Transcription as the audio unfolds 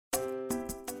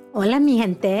Hola, mi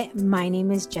gente. My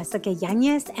name is Jessica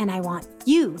Yanez, and I want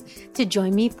you to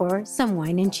join me for some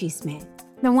Wine and Chisme.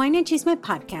 The Wine and Chisme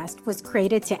podcast was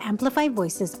created to amplify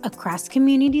voices across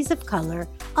communities of color,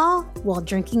 all while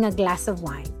drinking a glass of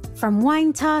wine. From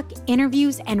wine talk,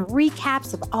 interviews, and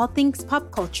recaps of all things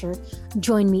pop culture,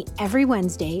 join me every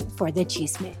Wednesday for the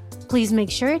Chisme. Please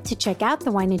make sure to check out the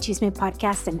Wine and Chisme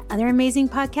podcast and other amazing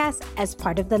podcasts as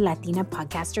part of the Latina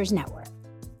Podcasters Network.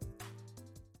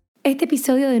 Este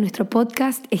episodio de nuestro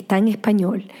podcast está en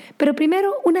español, pero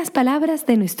primero unas palabras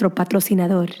de nuestro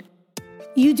patrocinador.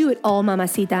 You do it all,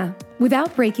 mamacita,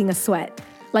 without breaking a sweat.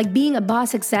 Like being a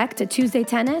boss exec to Tuesday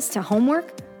tennis to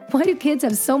homework. Why do kids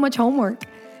have so much homework?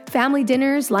 Family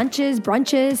dinners, lunches,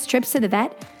 brunches, trips to the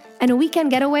vet, and a weekend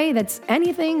getaway that's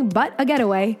anything but a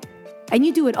getaway. And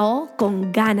you do it all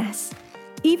con ganas.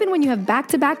 Even when you have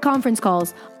back-to-back conference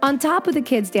calls on top of the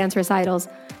kids' dance recitals,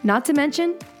 not to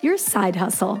mention your side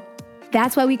hustle.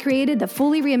 That's why we created the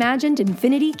fully reimagined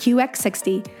Infiniti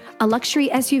QX60, a luxury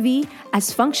SUV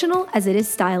as functional as it is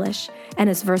stylish and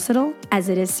as versatile as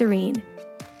it is serene.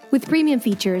 With premium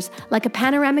features like a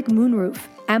panoramic moonroof,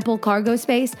 ample cargo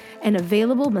space, and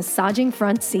available massaging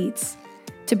front seats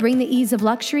to bring the ease of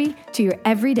luxury to your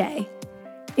everyday.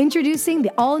 Introducing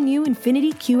the all-new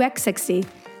Infiniti QX60,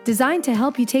 designed to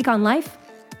help you take on life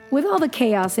with all the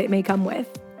chaos it may come with.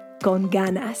 Con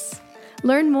ganas.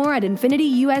 Learn more at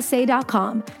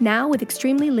InfinityUSA.com, now with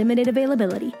extremely limited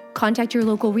availability. Contact your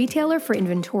local retailer for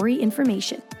inventory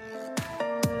information.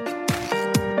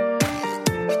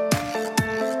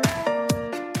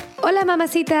 Hola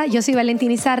mamacita, yo soy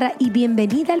Valentina Izarra y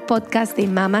bienvenida al podcast de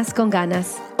Mamas con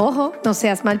Ganas. Ojo, no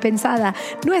seas mal pensada,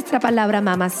 nuestra palabra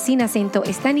mamas sin acento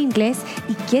está en inglés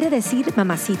y quiere decir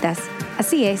mamacitas.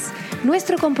 Así es,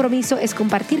 nuestro compromiso es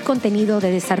compartir contenido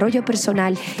de desarrollo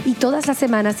personal y todas las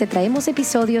semanas te traemos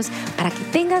episodios para que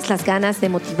tengas las ganas de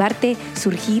motivarte,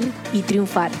 surgir y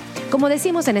triunfar. Como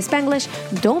decimos en Spanglish,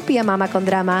 don't be a mama con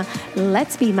drama,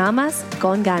 let's be mamas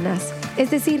con ganas. Es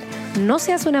decir, no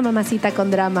seas una mamacita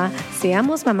con drama,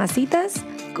 seamos mamacitas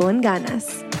con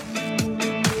ganas.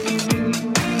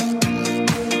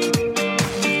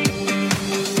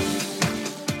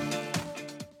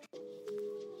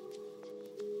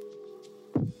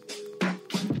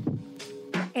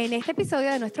 En este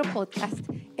episodio de nuestro podcast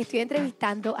estoy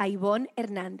entrevistando a Ivonne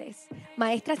Hernández,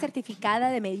 maestra certificada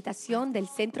de meditación del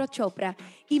Centro Chopra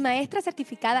y maestra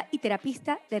certificada y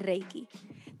terapista de Reiki.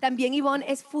 También Ivonne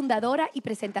es fundadora y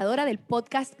presentadora del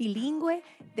podcast bilingüe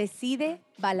Decide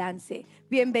Balance.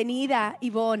 Bienvenida,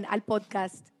 Ivonne, al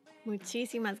podcast.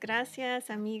 Muchísimas gracias,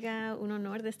 amiga. Un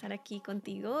honor de estar aquí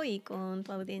contigo y con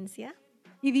tu audiencia.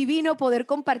 Y divino poder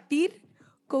compartir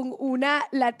con una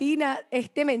latina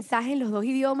este mensaje en los dos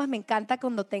idiomas. Me encanta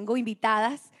cuando tengo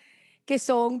invitadas que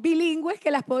son bilingües,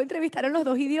 que las puedo entrevistar en los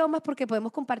dos idiomas porque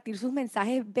podemos compartir sus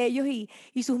mensajes bellos y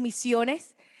sus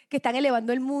misiones que están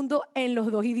elevando el mundo en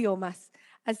los dos idiomas.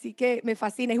 Así que me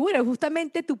fascina. Y bueno,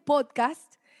 justamente tu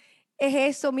podcast es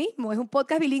eso mismo, es un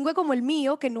podcast bilingüe como el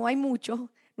mío, que no hay mucho,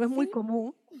 no es muy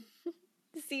común.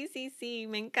 Sí,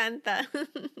 me encanta.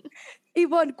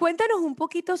 Ivonne, cuéntanos un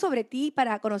poquito sobre ti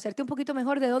para conocerte un poquito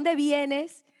mejor, de dónde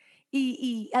vienes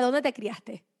y a dónde te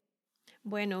criaste.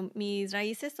 Bueno, mis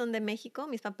raíces son de México,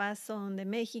 mis papás son de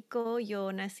México,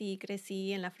 yo nací y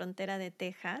crecí en la frontera de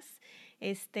Texas.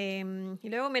 Y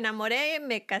luego me enamoré,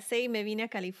 me casé y me vine a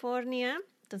California.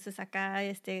 Entonces acá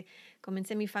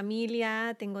comencé mi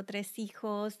familia, tengo 3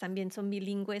 hijos, también son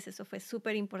bilingües. Eso fue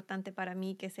súper importante para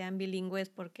mí que sean bilingües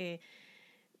porque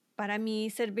para mí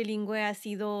ser bilingüe ha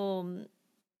sido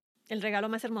el regalo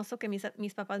más hermoso que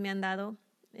mis papás me han dado.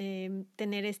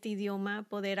 Tener este idioma,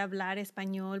 poder hablar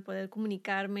español, poder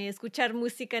comunicarme, escuchar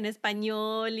música en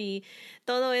español y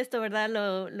todo esto, ¿verdad?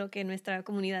 Lo que nuestra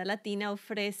comunidad latina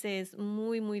ofrece es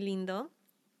muy, muy lindo.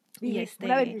 Y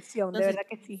una bendición, entonces, de verdad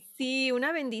que sí. Sí,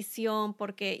 una bendición,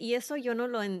 y eso yo no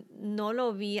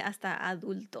lo vi hasta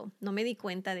adulto, no me di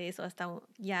cuenta de eso hasta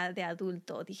ya de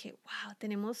adulto. Dije, wow,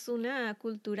 tenemos una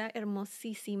cultura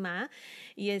hermosísima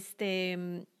y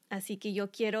así que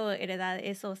yo quiero heredar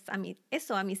eso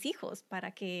a mis hijos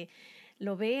para que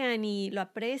lo vean y lo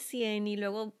aprecien y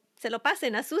luego se lo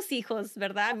pasen a sus hijos,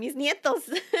 ¿verdad? A mis nietos,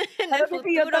 en el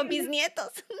futuro, mis nietos.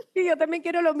 Y yo también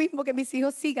quiero lo mismo, que mis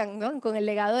hijos sigan, ¿no?, con el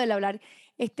legado del hablar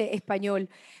español.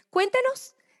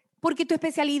 Cuéntanos, porque tu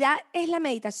especialidad es la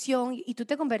meditación y tú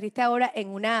te convertiste ahora en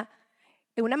una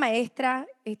maestra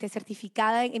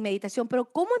certificada en meditación, pero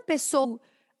 ¿cómo empezó,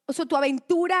 o sea, tu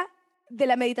aventura de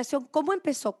la meditación? ¿Cómo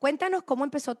empezó? Cuéntanos cómo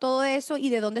empezó todo eso y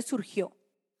de dónde surgió.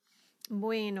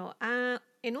 Bueno,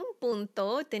 en un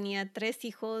punto tenía 3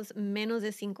 hijos menos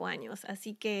de 5 años,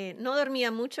 así que no dormía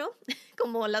mucho,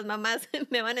 como las mamás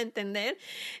me van a entender.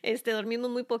 Dormimos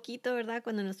muy poquito, ¿verdad?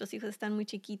 Cuando nuestros hijos están muy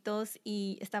chiquitos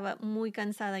y estaba muy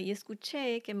cansada y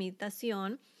escuché que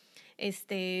meditación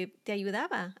te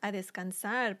ayudaba a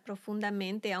descansar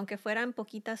profundamente, aunque fueran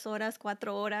poquitas horas,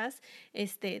 4 horas,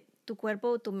 tu cuerpo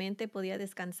o tu mente podía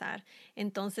descansar.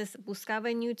 Entonces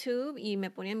buscaba en YouTube y me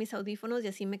ponía mis audífonos y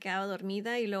así me quedaba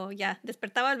dormida y luego ya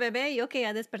despertaba al bebé y ok,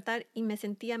 a despertar y me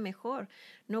sentía mejor,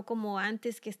 no como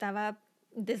antes que estaba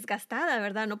desgastada,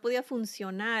 ¿verdad? No podía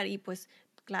funcionar y pues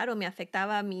claro, me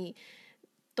afectaba mi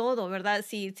todo, ¿verdad?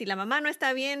 Si la mamá no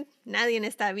está bien, nadie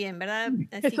está bien, ¿verdad?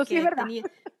 Así Eso sí es que verdad. tenía,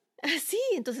 sí,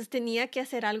 entonces tenía que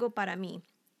hacer algo para mí.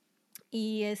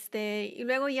 Y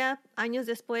luego ya años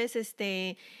después,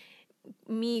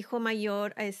 mi hijo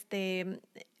mayor,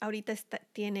 ahorita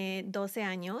tiene 12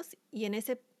 años y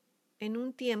en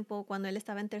un tiempo, cuando él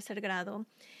estaba en tercer grado,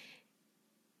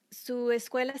 su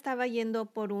escuela estaba yendo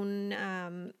por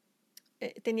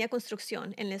tenía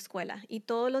construcción en la escuela y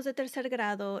todos los de tercer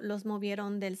grado los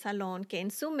movieron del salón que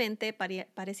en su mente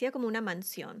parecía como una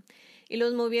mansión y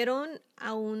los movieron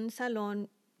a un salón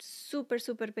súper,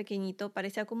 súper pequeñito,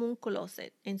 parecía como un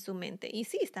closet en su mente. Y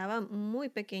sí, estaba muy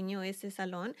pequeño ese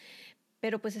salón,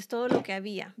 pero pues es todo lo que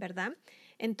había, ¿verdad?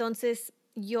 Entonces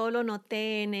yo lo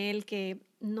noté en él que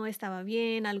no estaba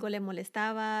bien, algo le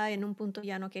molestaba, en un punto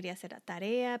ya no quería hacer la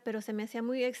tarea, pero se me hacía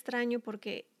muy extraño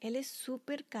porque él es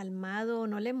súper calmado,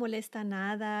 no le molesta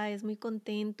nada, es muy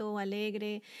contento,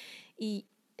 alegre y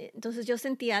entonces yo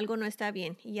sentí algo no está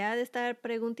bien. Y ya de estar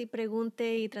pregunte y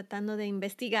pregunte y tratando de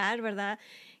investigar, ¿verdad?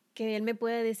 Que él me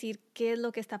pueda decir qué es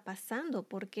lo que está pasando,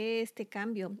 por qué este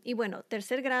cambio. Y bueno,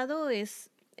 tercer grado es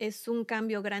un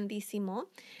cambio grandísimo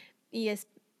y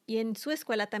en su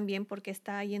escuela también, porque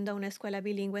está yendo a una escuela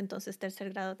bilingüe, entonces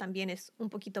tercer grado también es un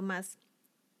poquito más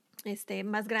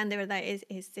grande, ¿verdad?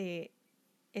 Ese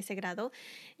grado,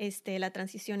 la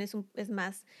transición es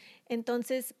más.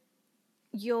 Entonces,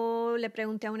 yo le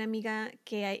pregunté a una amiga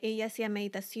que ella hacía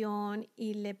meditación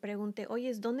y le pregunté,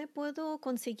 oye, ¿dónde puedo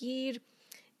conseguir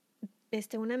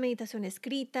una meditación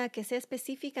escrita que sea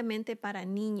específicamente para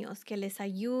niños, que les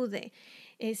ayude?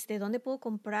 ¿Dónde puedo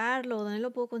comprarlo? ¿Dónde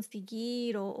lo puedo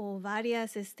conseguir? O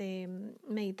varias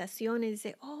meditaciones.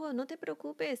 Dice, oh, no te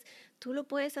preocupes, tú lo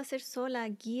puedes hacer sola,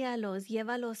 guíalos,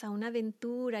 llévalos a una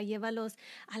aventura, llévalos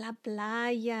a la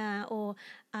playa o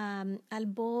al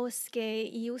bosque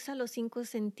y usa los 5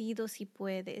 sentidos si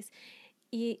puedes.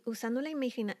 Y usando la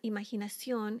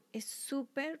imaginación es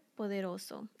súper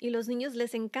poderoso y los niños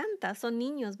les encanta, son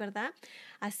niños, ¿verdad?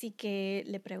 Así que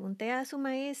le pregunté a su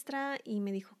maestra y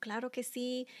me dijo, claro que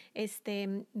sí,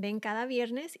 ven cada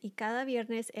viernes y cada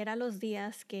viernes eran los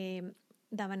días que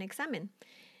daban examen.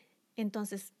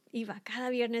 Entonces iba cada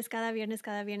viernes, cada viernes,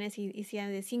 cada viernes y hacía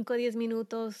de 5 a 10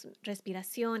 minutos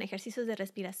respiración, ejercicios de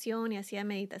respiración y hacía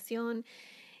meditación.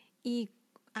 Y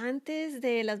antes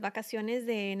de las vacaciones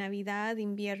de Navidad,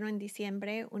 invierno, en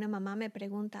diciembre, una mamá me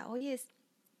pregunta, oye,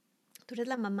 ¿tú eres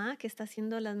la mamá que está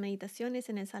haciendo las meditaciones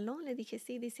en el salón? Le dije,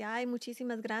 sí. Dice, ay,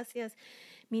 muchísimas gracias.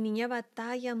 Mi niña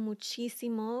batalla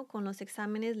muchísimo con los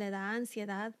exámenes, le da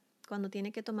ansiedad cuando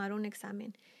tiene que tomar un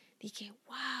examen. Dije,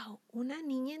 wow, una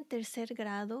niña en tercer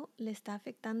grado le está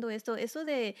afectando esto. Eso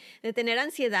de tener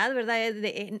ansiedad, ¿verdad?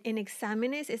 En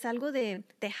exámenes es algo de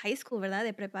high school, ¿verdad?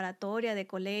 De preparatoria, de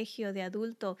colegio, de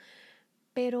adulto.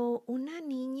 Pero una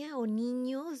niña o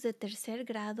niños de tercer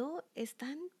grado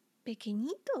están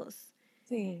pequeñitos.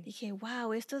 Sí. Dije,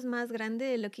 wow, esto es más grande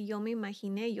de lo que yo me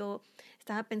imaginé. Yo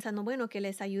estaba pensando, bueno, que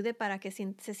les ayude para que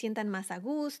se sientan más a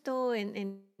gusto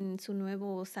en su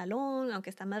nuevo salón, aunque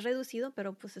está más reducido,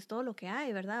 pero pues es todo lo que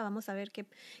hay, ¿verdad? Vamos a ver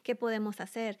qué podemos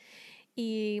hacer.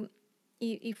 Y,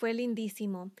 y fue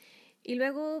lindísimo. Y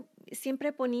luego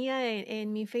siempre ponía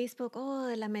en mi Facebook, oh,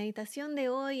 la meditación de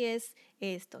hoy es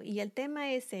esto y el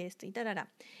tema es esto y tarara.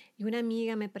 Y una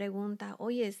amiga me pregunta,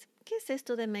 oye, ¿qué es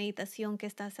esto de meditación que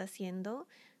estás haciendo?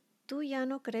 ¿Tú ya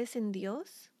no crees en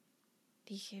Dios?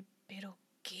 Dije, pero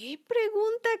 ¿qué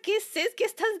pregunta? ¿Qué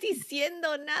estás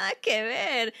diciendo? Nada que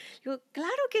ver. Digo,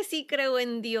 claro que sí creo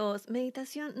en Dios.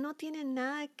 Meditación no tiene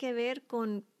nada que ver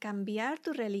con cambiar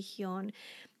tu religión,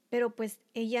 pero pues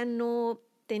ella no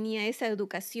tenía esa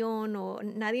educación o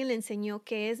nadie le enseñó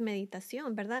qué es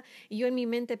meditación, ¿verdad? Y yo en mi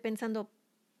mente pensando,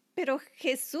 pero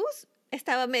Jesús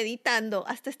estaba meditando,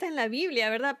 hasta está en la Biblia,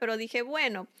 ¿verdad? Pero dije,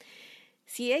 bueno,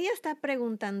 si ella está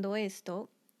preguntando esto,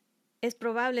 es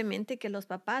probablemente que los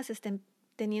papás estén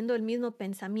teniendo el mismo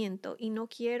pensamiento y no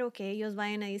quiero que ellos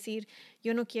vayan a decir,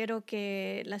 yo no quiero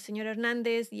que la señora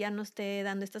Hernández ya no esté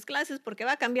dando estas clases porque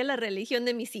va a cambiar la religión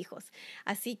de mis hijos.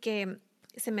 Así que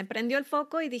se me prendió el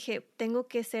foco y dije, tengo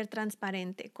que ser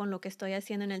transparente con lo que estoy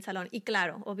haciendo en el salón. Y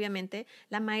claro, obviamente,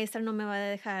 la maestra no me va a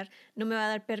dejar, no me va a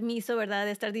dar permiso, ¿verdad?,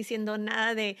 de estar diciendo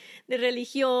nada de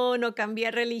religión o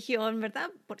cambiar religión, ¿verdad?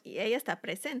 Porque ella está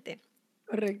presente.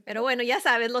 Correcto. Pero bueno, ya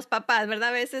sabes, los papás, ¿verdad?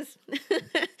 A veces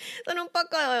son un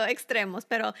poco extremos,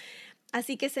 pero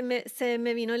así que se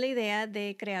me vino la idea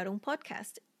de crear un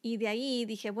podcast. Y de ahí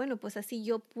dije, bueno, pues así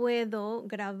yo puedo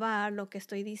grabar lo que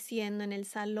estoy diciendo en el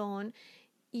salón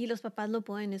y los papás lo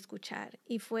pueden escuchar.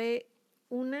 Y fue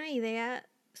una idea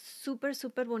súper,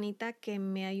 súper bonita que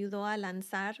me ayudó a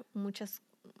lanzar muchas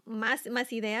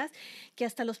más ideas que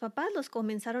hasta los papás los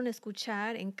comenzaron a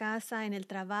escuchar en casa, en el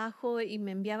trabajo y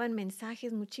me enviaban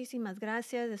mensajes, muchísimas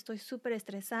gracias, estoy súper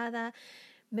estresada,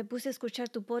 me puse a escuchar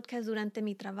tu podcast durante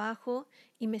mi trabajo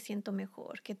y me siento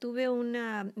mejor, que tuve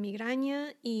una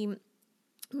migraña y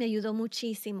me ayudó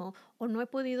muchísimo. O no he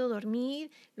podido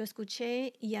dormir, lo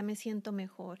escuché y ya me siento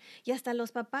mejor. Y hasta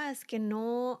los papás que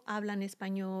no hablan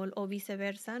español o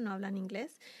viceversa, no hablan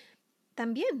inglés,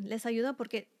 también les ayuda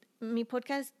porque mi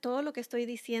podcast, todo lo que estoy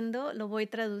diciendo, lo voy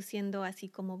traduciendo así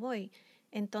como voy.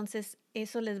 Entonces,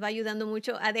 eso les va ayudando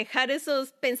mucho a dejar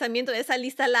esos pensamientos, esa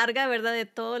lista larga, ¿verdad?, de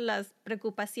todas las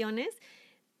preocupaciones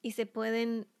y se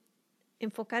pueden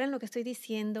enfocar en lo que estoy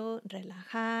diciendo,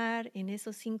 relajar en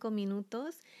esos 5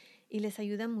 minutos y les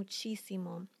ayuda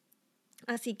muchísimo.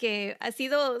 Así que ha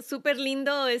sido súper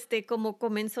lindo, como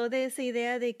comenzó de esa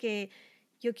idea de que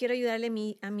yo quiero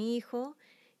ayudarle a mi hijo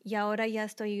y ahora ya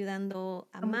estoy ayudando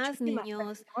a A más muchísimas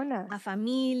niños, a personas.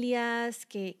 familias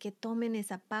que tomen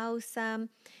esa pausa.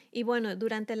 Y bueno,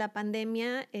 durante la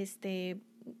pandemia, este,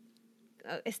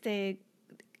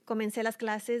 comencé las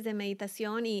clases de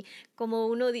meditación y como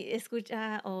uno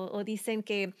escucha o dicen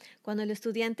que cuando el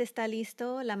estudiante está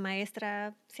listo, la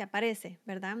maestra se aparece,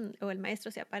 ¿verdad? O el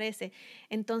maestro se aparece.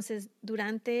 Entonces,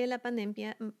 durante la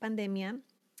pandemia,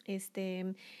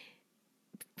 este,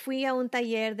 fui a un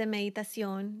taller de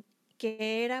meditación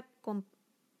que era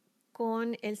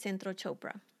con el centro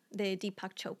Chopra, de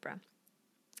Deepak Chopra.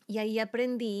 Y ahí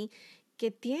aprendí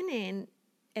que tienen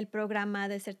el programa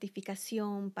de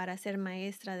certificación para ser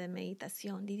maestra de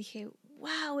meditación. Y dije,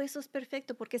 wow, eso es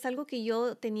perfecto, porque es algo que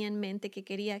yo tenía en mente que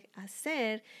quería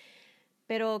hacer,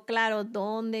 pero claro,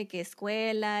 ¿dónde? ¿Qué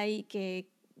escuela? Y que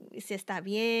si está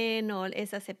bien o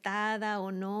es aceptada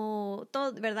o no,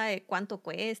 todo, ¿verdad? ¿Cuánto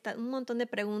cuesta? Un montón de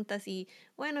preguntas y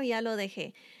bueno, ya lo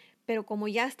dejé. Pero como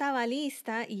ya estaba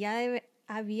lista y ya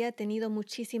había tenido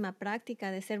muchísima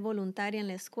práctica de ser voluntaria en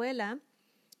la escuela,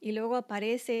 y luego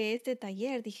aparece este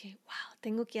taller, dije, wow,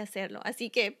 tengo que hacerlo. Así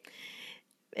que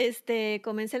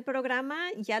comencé el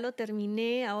programa, ya lo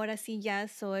terminé, ahora sí ya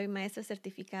soy maestra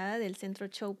certificada del Centro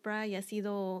Chopra y ha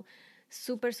sido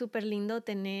súper, súper lindo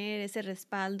tener ese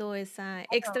respaldo, esa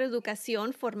extra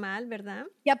educación formal, ¿verdad?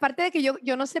 Y aparte de que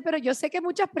yo no sé, pero yo sé que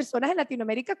muchas personas en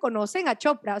Latinoamérica conocen a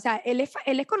Chopra. O sea, él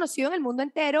es conocido en el mundo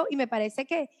entero y me parece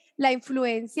que la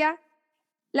influencia,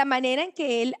 la manera en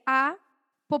que él ha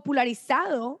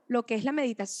popularizado lo que es la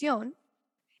meditación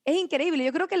es increíble.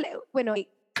 Yo creo que, bueno,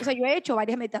 o sea, yo he hecho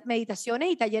varias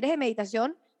meditaciones y talleres de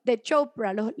meditación de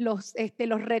Chopra, los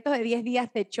retos de 10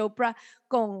 días de Chopra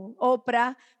con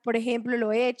Oprah, por ejemplo,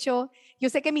 lo he hecho. Yo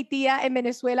sé que mi tía en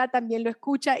Venezuela también lo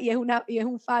escucha y es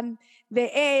un fan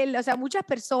de él, o sea, muchas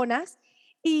personas.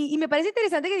 Y me parece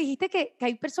interesante que dijiste que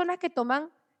hay personas que toman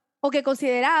o que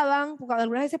consideraban,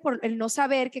 algunas veces por el no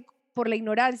saber, que por la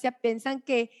ignorancia, piensan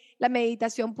que la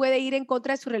meditación puede ir en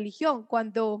contra de su religión,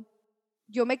 cuando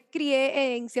yo me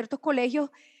crié en ciertos colegios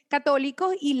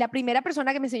católicos y la primera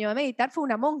persona que me enseñó a meditar fue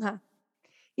una monja.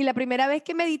 Y la primera vez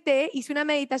que medité, hice una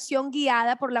meditación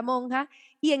guiada por la monja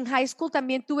y en high school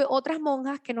también tuve otras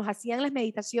monjas que nos hacían las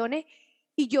meditaciones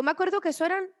y yo me acuerdo que eso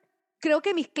eran, creo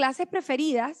que mis clases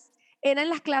preferidas eran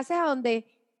las clases a donde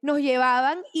nos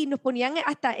llevaban y nos ponían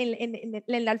hasta en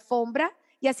la alfombra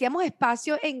y hacíamos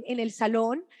espacio en el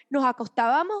salón, nos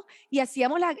acostábamos y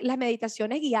hacíamos las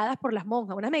meditaciones guiadas por las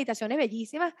monjas, unas meditaciones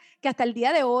bellísimas que hasta el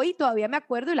día de hoy todavía me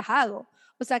acuerdo y las hago.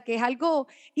 O sea, que es algo,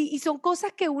 y son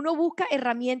cosas que uno busca,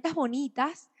 herramientas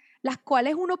bonitas, las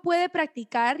cuales uno puede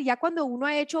practicar ya cuando uno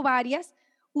ha hecho varias,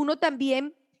 uno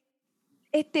también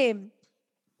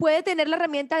puede tener la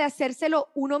herramienta de hacérselo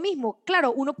uno mismo.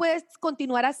 Claro, uno puede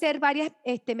continuar a hacer varias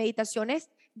meditaciones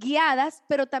guiadas,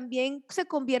 pero también se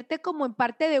convierte como en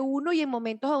parte de uno y en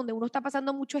momentos donde uno está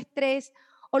pasando mucho estrés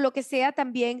o lo que sea,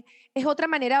 también es otra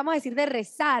manera, vamos a decir, de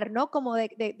rezar, ¿no? Como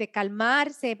de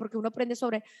calmarse, porque uno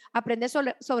aprende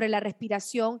sobre la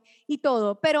respiración y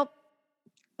todo. Pero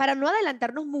para no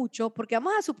adelantarnos mucho, porque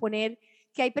vamos a suponer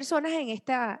que hay personas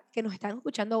que nos están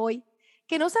escuchando hoy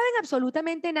que no saben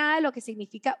absolutamente nada de lo que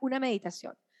significa una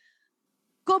meditación.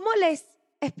 ¿cómo les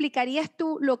explicarías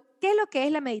tú qué es lo que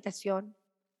es la meditación?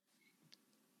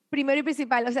 Primero y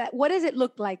principal, o sea, what does it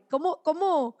look like?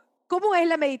 ¿Cómo es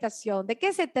la meditación? ¿De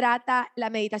qué se trata la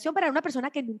meditación para una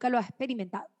persona que nunca lo ha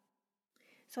experimentado?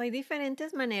 Hay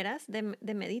diferentes maneras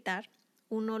de meditar.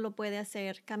 Uno lo puede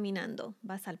hacer caminando.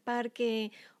 Vas al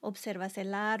parque, observas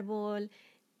el árbol,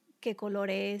 qué color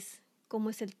es, cómo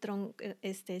es el tronco,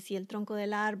 si el tronco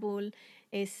del árbol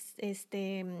es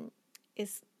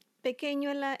pequeño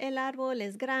el árbol,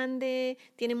 es grande,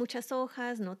 tiene muchas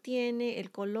hojas, no tiene, el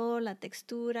color, la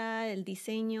textura, el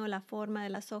diseño, la forma de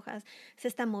las hojas, se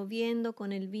está moviendo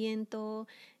con el viento,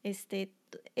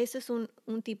 eso es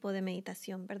un tipo de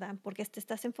meditación, ¿verdad? Porque te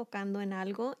estás enfocando en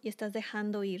algo y estás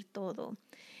dejando ir todo.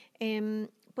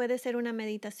 Puede ser una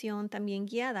meditación también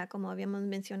guiada, como habíamos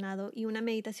mencionado, y una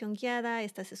meditación guiada,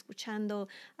 estás escuchando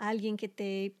a alguien que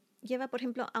te lleva, por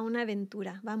ejemplo, a una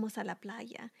aventura. Vamos a la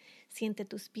playa, siente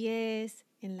tus pies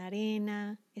en la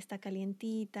arena, está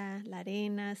calientita la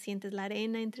arena, sientes la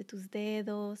arena entre tus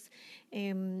dedos,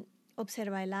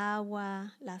 observa el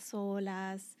agua, las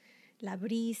olas, la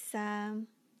brisa,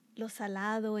 lo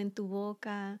salado en tu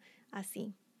boca,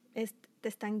 así, te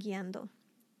están guiando.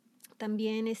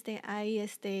 También hay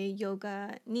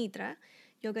yoga nidra,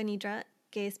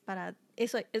 que es para,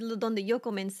 eso es donde yo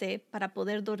comencé para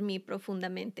poder dormir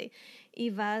profundamente. Y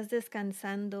vas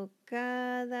descansando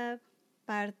cada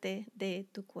parte de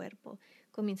tu cuerpo.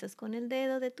 Comienzas con el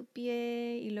dedo de tu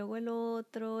pie y luego el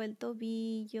otro, el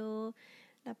tobillo,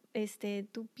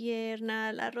 tu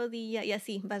pierna, la rodilla y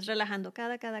así vas relajando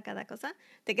cada cosa.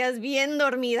 Te quedas bien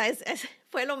dormida.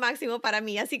 Fue lo máximo para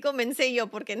mí. Así comencé yo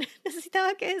porque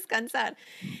necesitaba que descansar.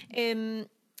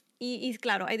 Y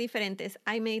claro, hay diferentes.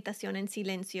 Hay meditación en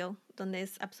silencio, donde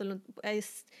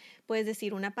puedes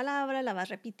decir una palabra, la vas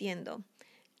repitiendo.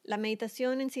 La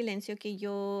meditación en silencio que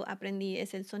yo aprendí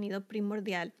es el sonido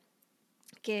primordial,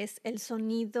 que es el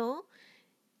sonido,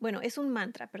 bueno, es un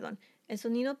mantra, perdón. El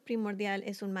sonido primordial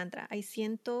es un mantra. Hay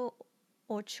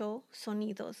 108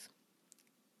 sonidos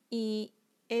y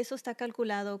eso está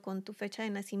calculado con tu fecha de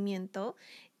nacimiento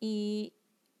y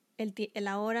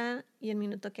la hora y el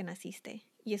minuto que naciste.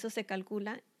 Y eso se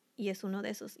calcula y es uno de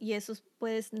esos. Y esos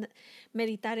puedes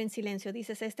meditar en silencio.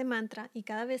 Dices este mantra y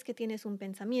cada vez que tienes un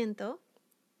pensamiento,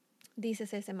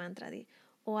 dices ese mantra.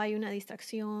 O hay una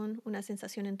distracción, una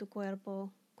sensación en tu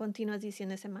cuerpo, continúas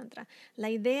diciendo ese mantra. La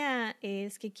idea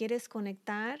es que quieres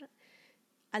conectar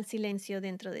al silencio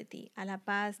dentro de ti, a la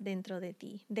paz dentro de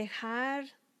ti. Dejar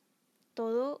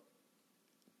todo,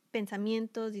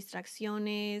 pensamientos,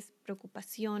 distracciones,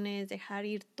 preocupaciones, dejar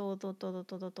ir todo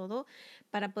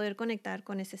para poder conectar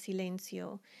con ese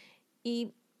silencio.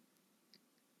 Y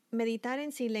meditar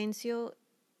en silencio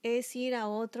es ir a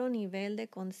otro nivel de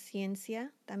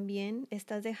conciencia también.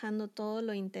 Estás dejando todo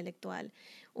lo intelectual.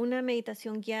 Una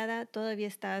meditación guiada, todavía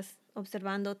estás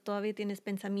observando, todavía tienes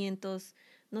pensamientos,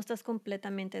 no estás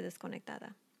completamente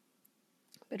desconectada.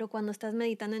 Pero cuando estás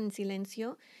meditando en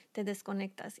silencio, te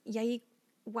desconectas. Y ahí,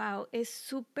 wow, es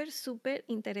súper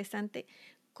interesante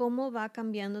cómo va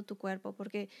cambiando tu cuerpo,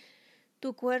 porque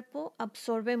tu cuerpo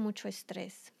absorbe mucho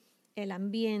estrés. El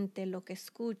ambiente, lo que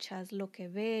escuchas, lo que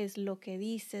ves, lo que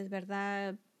dices,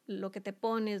 ¿verdad? Lo que te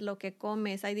pones, lo que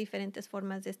comes. Hay diferentes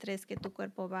formas de estrés que tu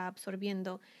cuerpo va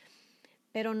absorbiendo,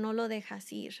 pero no lo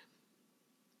dejas ir.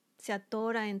 Se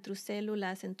atora en tus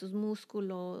células, en tus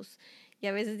músculos. Y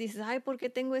a veces dices, ay, ¿por qué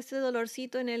tengo este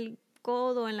dolorcito en el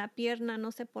codo, en la pierna?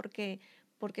 No sé por qué.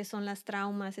 Porque son las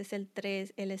traumas, es el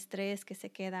estrés que se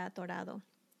queda atorado.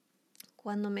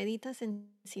 Cuando meditas en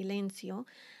silencio,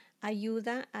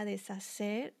 ayuda a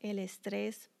deshacer el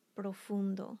estrés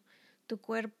profundo. Tu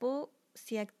cuerpo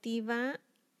se activa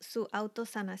su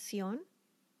autosanación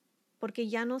porque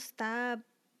ya no está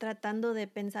tratando de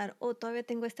pensar, oh, todavía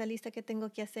tengo esta lista que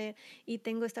tengo que hacer y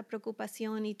tengo esta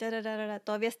preocupación y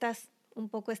todavía estás un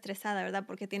poco estresada, ¿verdad?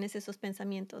 Porque tienes esos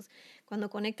pensamientos. Cuando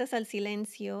conectas al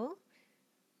silencio,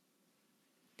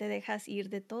 te dejas ir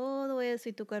de todo eso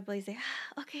y tu cuerpo dice,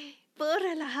 ok, puedo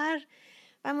relajar.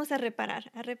 Vamos a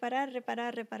reparar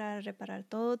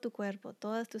todo tu cuerpo,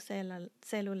 todas tus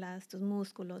células, tus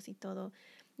músculos y todo.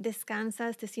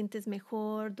 Descansas, te sientes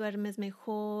mejor, duermes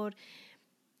mejor,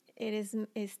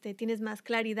 tienes más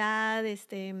claridad,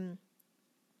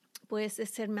 puedes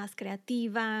ser más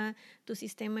creativa, tu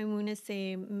sistema inmune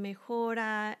se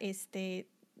mejora,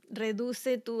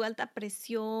 reduce tu alta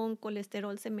presión,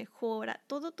 colesterol se mejora,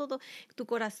 todo, tu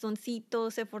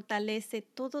corazoncito se fortalece,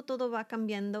 todo va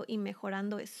cambiando y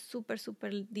mejorando, es súper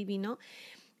divino.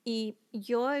 Y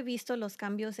yo he visto los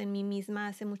cambios en mí misma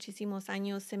hace muchísimos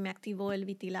años, se me activó el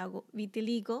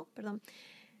vitiligo,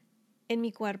 en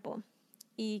mi cuerpo.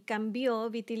 y cambió.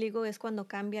 Vitíligo es cuando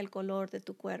cambia el color de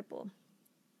tu cuerpo,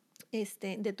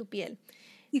 de tu piel.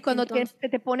 Y cuando Entonces,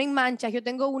 te ponen manchas, yo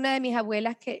tengo una de mis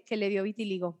abuelas que le dio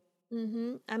vitíligo.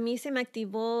 a mí se me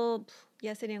activó,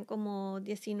 ya serían como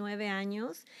 19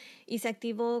 años, y se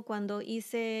activó cuando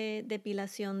hice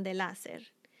depilación de láser.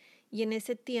 Y en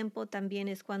ese tiempo también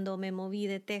es cuando me moví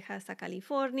de Texas a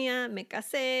California, me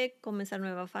casé, comencé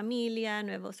nueva familia,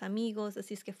 nuevos amigos,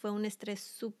 así es que fue un estrés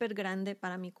súper grande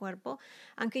para mi cuerpo,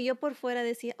 aunque yo por fuera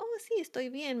decía, oh sí, estoy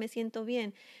bien, me siento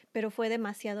bien, pero fue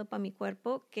demasiado para mi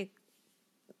cuerpo que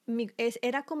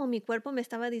era como mi cuerpo me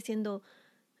estaba diciendo,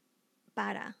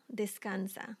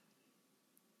 descansa.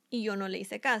 Y yo no le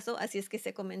hice caso, así es que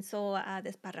se comenzó a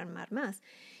desparramar más.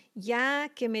 Ya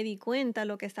que me di cuenta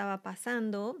lo que estaba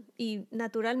pasando y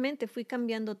naturalmente fui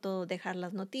cambiando todo, dejar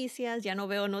las noticias, ya no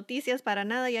veo noticias para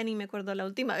nada, ya ni me acuerdo la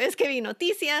última vez que vi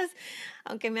noticias,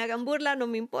 aunque me hagan burla, no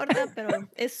me importa, pero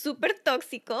es súper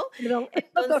tóxico. Perdón,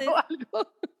 Entonces,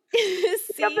 algo.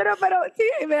 Ya, sí. pero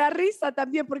sí, me da risa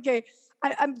también porque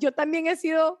yo también he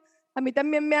sido, a mí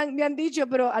también me han dicho,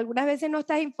 pero algunas veces no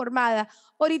estás informada.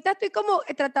 Ahorita estoy como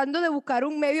tratando de buscar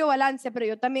un medio balance, pero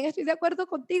yo también estoy de acuerdo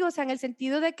contigo, o sea, en el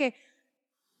sentido de que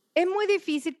es muy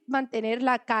difícil mantener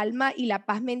la calma y la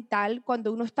paz mental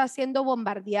cuando uno está siendo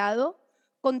bombardeado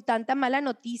con tanta mala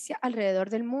noticia alrededor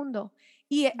del mundo.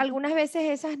 Y algunas veces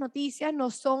esas noticias no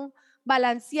son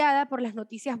balanceadas por las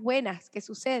noticias buenas que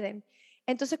suceden.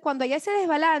 Entonces, cuando hay ese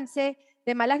desbalance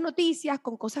de malas noticias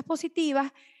con cosas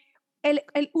positivas,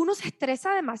 uno se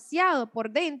estresa demasiado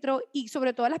por dentro y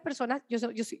sobre todo las personas, yo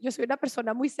soy una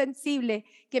persona muy sensible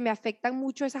que me afectan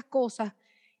mucho esas cosas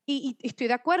y estoy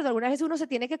de acuerdo, algunas veces uno se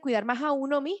tiene que cuidar más a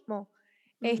uno mismo,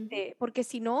 Ujú. porque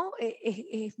si no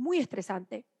es muy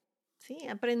estresante. Sí,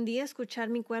 aprendí a escuchar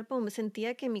mi cuerpo, me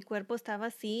sentía que mi cuerpo estaba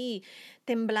así,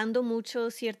 temblando mucho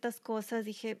ciertas cosas,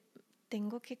 dije,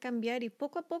 tengo que cambiar y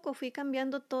poco a poco fui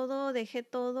cambiando todo, dejé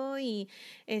todo y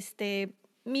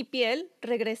mi piel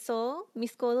regresó,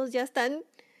 mis codos ya están,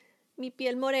 mi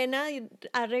piel morena y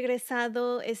ha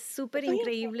regresado, es súper Eso es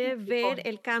increíble increíble. ver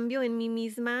el cambio en mí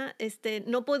misma,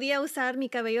 no podía usar mi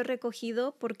cabello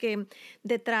recogido porque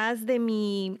detrás de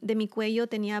mi cuello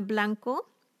tenía blanco.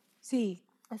 Sí,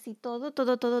 Así todo,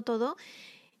 todo, todo, todo.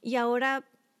 Y ahora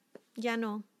ya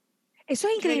no. eso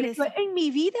es increíble. Yo Regresó. en mi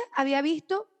vida había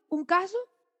visto un caso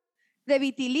de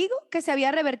vitiligo que se había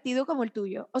revertido como el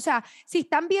tuyo. O sea, si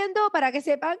están viendo, para que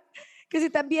sepan que si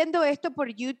están viendo esto por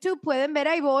YouTube, pueden ver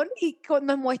a Ivonne y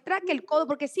nos muestra que el codo,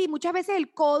 porque sí, muchas veces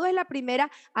el codo es la primera,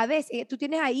 a veces, tú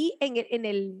tienes ahí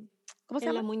 ¿cómo se En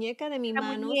llama? la muñeca de mi La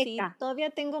mano, sí, muñeca. todavía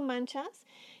tengo manchas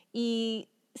y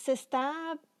se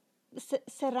está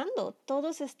cerrando.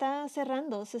 Todo se está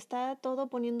cerrando. Se está todo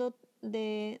poniendo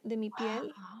de mi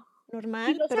piel Wow. Y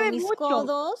normal, no se pero ve mis mucho.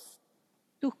 codos,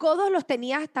 Tus codos los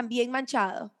tenías también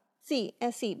manchados. sí,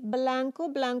 así, blanco,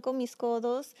 blanco mis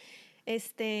codos.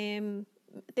 Este,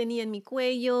 tenía en mi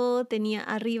cuello, tenía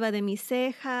arriba de mis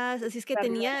cejas, así es que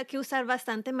tenía que usar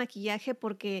bastante maquillaje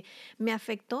porque me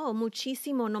afectó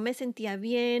muchísimo, no me sentía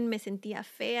bien, me sentía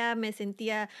fea, me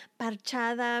sentía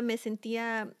parchada, me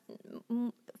sentía,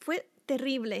 fue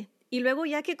terrible. Y luego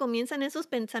ya que comienzan esos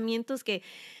pensamientos que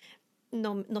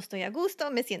no estoy a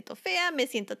gusto, me siento fea, me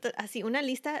siento así, una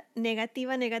lista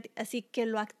negativa, negativa, así que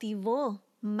lo activó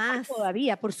más,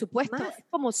 Todavía, por supuesto. más, Es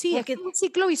como sí, es porque como un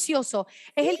ciclo vicioso.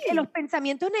 Es los sí.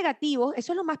 pensamientos negativos,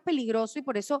 eso es lo más peligroso y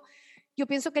por eso yo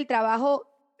pienso que el trabajo,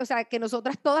 o sea, que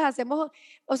nosotras todas hacemos,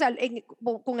 o sea,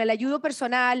 con el ayudo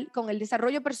personal, con el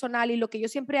desarrollo personal y lo que yo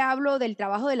siempre hablo del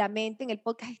trabajo de la mente en el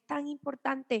podcast es tan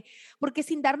importante, porque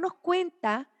sin darnos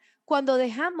cuenta, cuando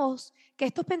dejamos que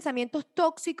estos pensamientos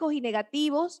tóxicos y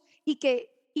negativos y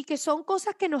que son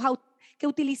cosas que, que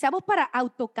utilizamos para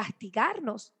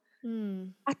autocastigarnos,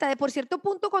 Mm. hasta de por cierto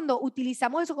punto cuando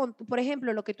utilizamos eso, por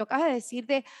ejemplo, lo que tú acabas de decir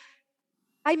de,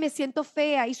 ay, me siento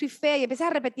fea y soy fea y empiezas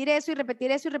a repetir eso y repetir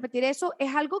eso y repetir eso,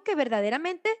 es algo que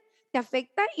verdaderamente te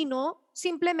afecta y no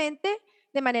simplemente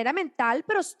de manera mental,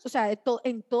 pero o sea,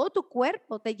 en todo tu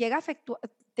cuerpo te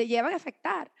llevan a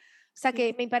afectar. O sea, que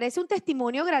Sí. me parece un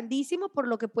testimonio grandísimo por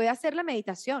lo que puede hacer la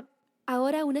meditación.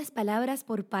 Ahora unas palabras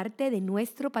por parte de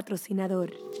nuestro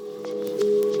patrocinador.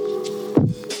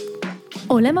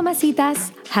 Hola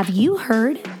mamacitas, have you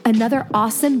heard? Another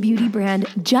awesome beauty brand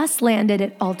just landed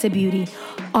at Ulta Beauty,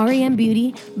 R.E.M.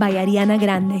 Beauty by Ariana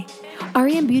Grande.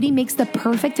 R.E.M. Beauty makes the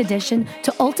perfect addition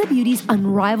to Ulta Beauty's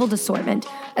unrivaled assortment,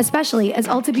 especially as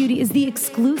Ulta Beauty is the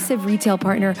exclusive retail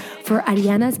partner for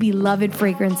Ariana's beloved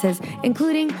fragrances,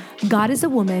 including God is a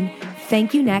Woman,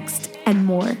 Thank You Next, and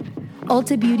more.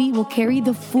 Ulta Beauty will carry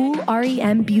the full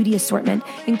REM beauty assortment,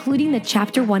 including the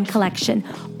Chapter 1 collection,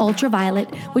 Ultraviolet,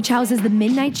 which houses the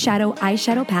Midnight Shadow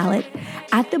eyeshadow palette,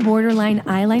 At the Borderline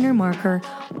eyeliner marker,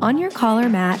 On Your Collar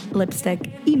matte lipstick,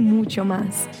 y mucho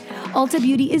más. Ulta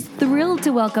Beauty is thrilled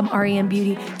to welcome REM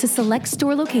Beauty to select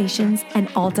store locations and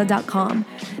Ulta.com.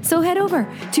 So head over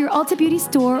to your Ulta Beauty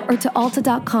store or to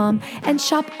Ulta.com and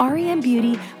shop REM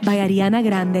Beauty by Ariana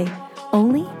Grande,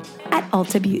 only at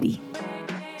Ulta Beauty.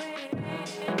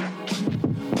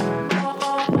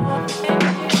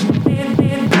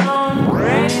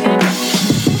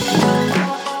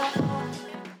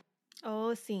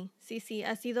 Oh, sí,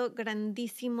 ha sido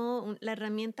grandísimo, la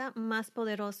herramienta más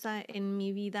poderosa en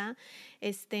mi vida.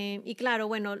 Y claro,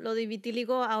 bueno, lo de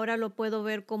vitiligo ahora lo puedo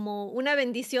ver como una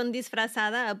bendición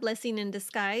disfrazada, a blessing in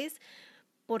disguise,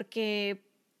 porque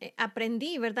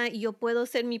aprendí, ¿verdad? Y yo puedo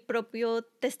ser mi propio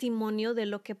testimonio de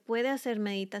lo que puede hacer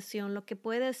meditación, lo que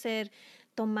puede hacer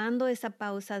tomando esa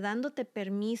pausa, dándote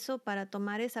permiso para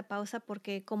tomar esa pausa,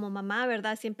 porque como mamá,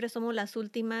 ¿verdad? Siempre somos las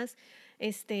últimas,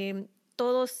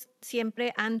 todos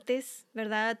siempre antes,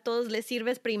 ¿verdad? Todos les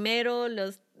sirves primero,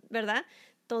 ¿verdad?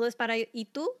 Todo es para... Y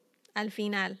tú, al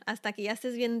final, hasta que ya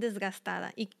estés bien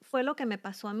desgastada. Y fue lo que me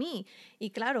pasó a mí.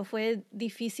 Y claro, fue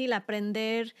difícil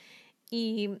aprender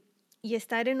y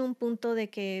estar en un punto de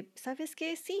que, ¿sabes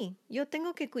qué? Sí, yo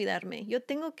tengo que cuidarme, yo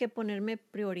tengo que ponerme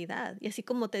prioridad. Y así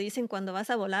como te dicen cuando vas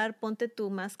a volar, ponte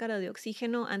tu máscara de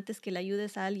oxígeno antes que le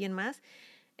ayudes a alguien más.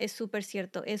 Es súper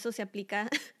cierto, eso se aplica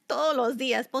todos los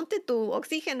días. Ponte tu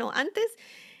oxígeno antes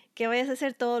que vayas a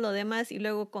hacer todo lo demás y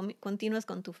luego continúas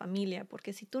con tu familia,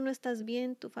 porque si tú no estás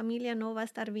bien, tu familia no va a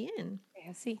estar bien. Es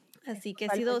así. Así Es que ha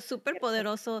sido totalmente súper cierto.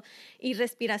 poderoso y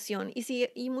respiración.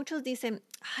 Y muchos dicen,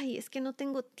 ay, es que no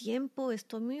tengo tiempo,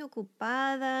 estoy muy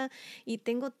ocupada y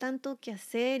tengo tanto que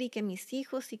hacer y que mis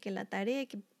hijos y que la tarea,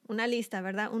 una lista,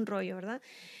 ¿verdad? Un rollo, ¿verdad?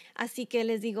 Así que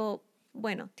les digo,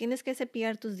 bueno, tienes que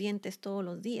cepillar tus dientes todos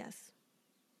los días.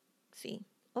 Sí,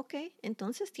 ok,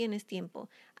 entonces tienes tiempo.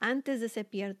 Antes de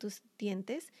cepillar tus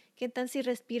dientes, ¿qué tal si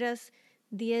respiras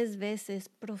 10 veces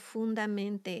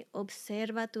profundamente?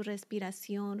 Observa tu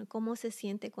respiración, cómo se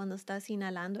siente cuando estás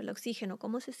inhalando el oxígeno,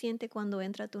 cómo se siente cuando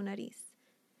entra a tu nariz,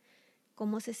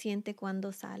 cómo se siente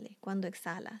cuando sale, cuando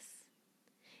exhalas.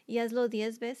 Y hazlo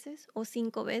 10 veces o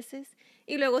 5 veces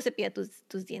y luego cepilla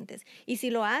tus dientes. Y si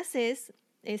lo haces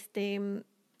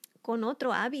con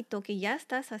otro hábito que ya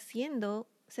estás haciendo,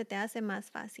 se te hace más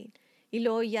fácil. Y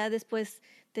luego ya después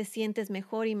te sientes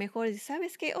mejor y mejor. Y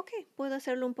 ¿sabes qué? Ok, puedo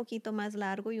hacerlo un poquito más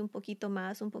largo y un poquito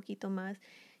más, un poquito más.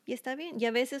 Y está bien. Y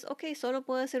a veces, ok, solo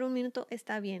puedo hacer 1 minuto,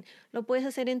 está bien. Lo puedes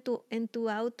hacer en tu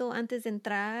auto antes de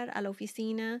entrar a la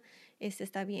oficina,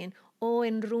 está bien. O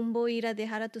en rumbo ir a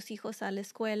dejar a tus hijos a la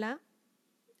escuela,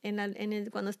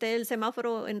 cuando esté el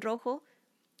semáforo en rojo,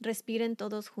 respiren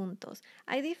todos juntos.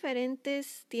 Hay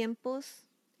diferentes tiempos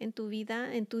en tu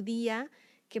vida, en tu día,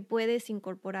 que puedes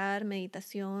incorporar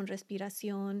meditación,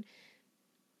 respiración.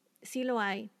 Sí lo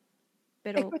hay, Es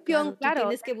pero cuestión, claro, tú claro,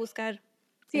 tienes que buscar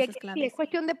sí, esas sí, es claves.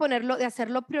 cuestión de ponerlo, de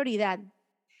hacerlo prioridad.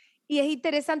 Y es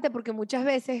interesante porque muchas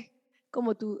veces,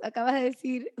 como tú acabas de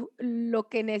decir, lo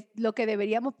que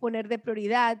deberíamos poner de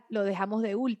prioridad lo dejamos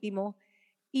de último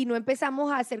y no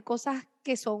empezamos a hacer cosas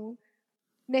que son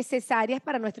necesarias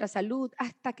para nuestra salud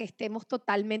hasta que estemos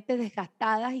totalmente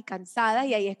desgastadas y cansadas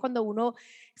y ahí es cuando uno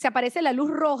se aparece la luz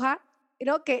roja,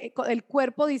 ¿no? Que el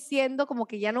cuerpo diciendo como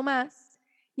que ya no más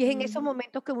y es en esos Ujú.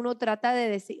 momentos que uno trata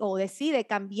de o decide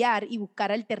cambiar y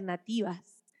buscar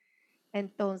alternativas.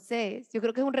 Entonces, yo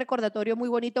creo que es un recordatorio muy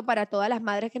bonito para todas las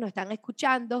madres que nos están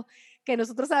escuchando, que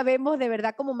nosotros sabemos de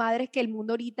verdad como madres que el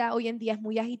mundo ahorita, hoy en día es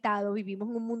muy agitado, vivimos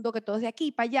en un mundo que todo es de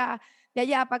aquí para allá, de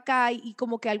allá para acá, y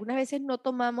como que algunas veces no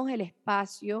tomamos el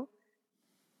espacio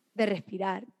de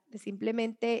respirar, de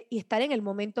simplemente y estar en el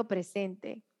momento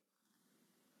presente,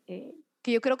 que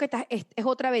yo creo que es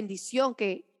otra bendición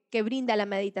que brinda la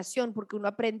meditación, porque uno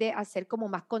aprende a ser como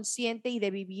más consciente y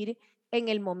de vivir en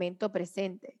el momento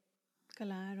presente.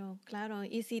 Claro, claro.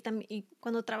 Y sí, y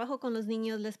cuando trabajo con los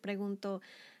niños les pregunto,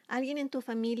 ¿alguien en tu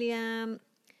familia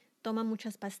toma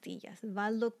muchas pastillas, va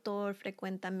al doctor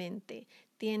frecuentemente,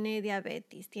 tiene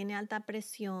diabetes, tiene alta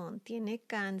presión, tiene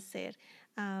cáncer,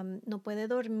 no puede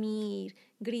dormir,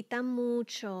 grita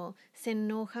mucho, se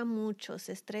enoja mucho,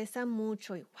 se estresa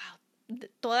mucho y wow,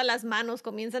 todas las manos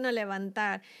comienzan a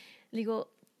levantar?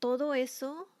 Digo, todo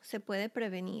eso se puede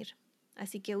prevenir.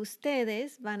 Así que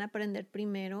ustedes van a aprender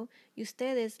primero y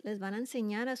ustedes les van a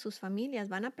enseñar a sus familias,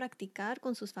 van a practicar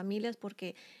con sus familias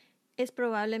porque es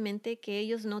probablemente que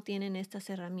ellos no tienen estas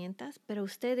herramientas, pero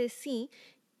ustedes sí,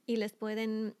 y les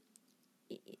pueden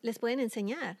les pueden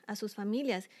enseñar a sus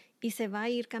familias y se va a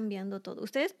ir cambiando todo.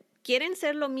 ¿Ustedes quieren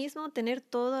ser lo mismo, tener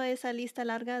toda esa lista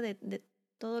larga de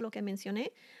todo lo que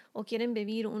mencioné? ¿O quieren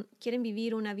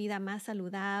vivir una vida más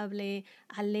saludable,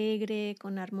 alegre,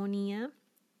 con armonía?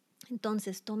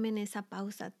 Entonces, tomen esa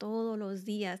pausa todos los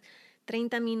días,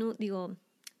 30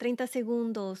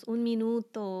 segundos, 1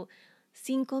 minuto,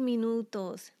 5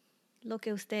 minutos, lo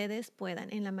que ustedes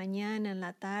puedan, en la mañana, en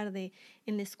la tarde,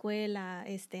 en la escuela,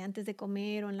 antes de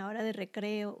comer o en la hora de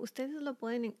recreo. Ustedes lo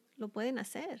pueden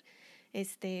hacer,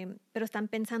 pero están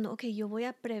pensando, ok, yo voy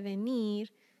a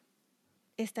prevenir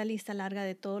esta lista larga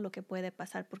de todo lo que puede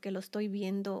pasar porque lo estoy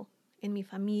viendo en mi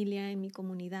familia, en mi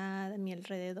comunidad, en mi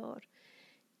alrededor.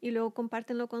 Y luego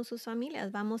compártenlo con sus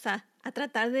familias. Vamos a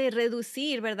tratar de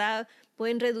reducir, ¿verdad?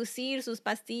 Pueden reducir sus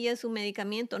pastillas, su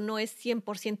medicamento. No es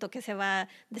 100% que se va a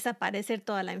desaparecer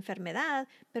toda la enfermedad,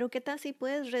 pero ¿qué tal si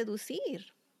puedes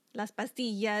reducir las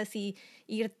pastillas y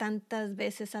ir tantas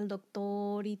veces al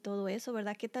doctor y todo eso,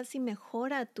 ¿verdad? ¿Qué tal si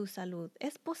mejora tu salud?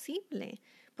 Es posible,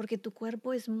 porque tu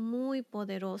cuerpo es muy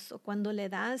poderoso cuando le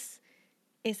das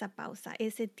esa pausa,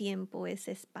 ese tiempo,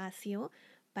 ese espacio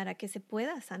para que se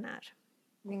pueda sanar.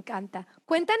 Me encanta.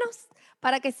 Cuéntanos,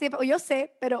 para que sepa, o yo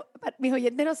sé, pero mis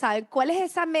oyentes no saben, ¿cuál es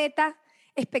esa meta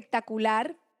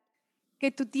espectacular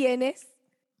que tú tienes,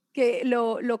 que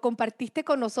lo compartiste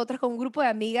con nosotras, con un grupo de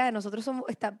amigas? Nosotros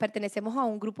pertenecemos a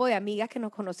un grupo de amigas que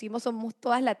nos conocimos, somos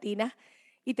todas latinas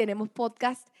y tenemos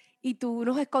podcast, y tú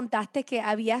nos contaste que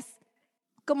habías,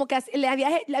 como que le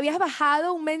habías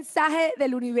bajado un mensaje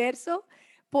del universo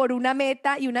por una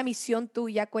meta y una misión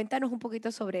tuya. Cuéntanos un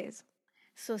poquito sobre eso.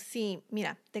 Sí,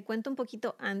 mira, te cuento un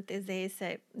poquito antes de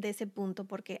ese punto,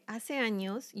 porque hace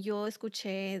años yo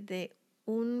escuché de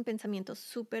un pensamiento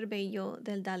súper bello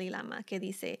del Dalai Lama que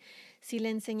dice, si le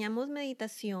enseñamos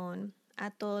meditación a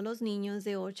todos los niños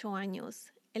de 8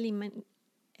 años,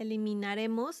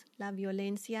 eliminaremos la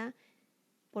violencia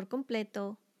por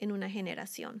completo en una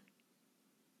generación.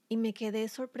 Y me quedé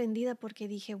sorprendida porque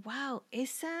dije, wow,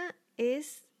 esa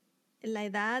es la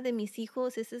edad de mis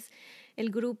hijos, ese es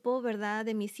el grupo, ¿verdad?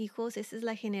 De mis hijos, esa es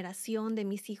la generación de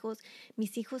mis hijos.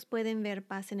 Mis hijos pueden ver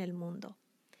paz en el mundo.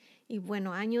 Y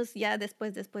bueno, años ya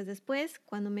después,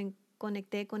 cuando me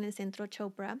conecté con el Centro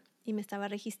Chopra y me estaba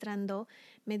registrando,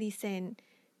 me dicen,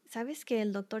 ¿sabes que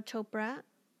el doctor Chopra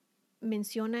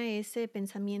menciona ese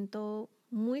pensamiento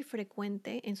muy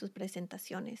frecuente en sus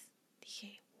presentaciones?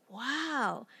 Dije,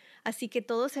 wow, así que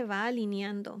todo se va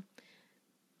alineando.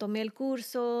 Tomé el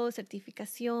curso,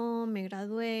 certificación, me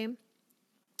gradué.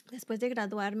 Después de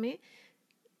graduarme,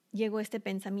 llegó este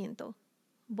pensamiento.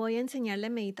 Voy a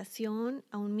enseñarle meditación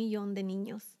a 1 millón de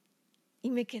niños. Y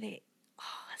me quedé,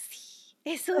 oh, sí,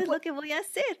 eso es lo que voy a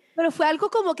hacer. Pero fue algo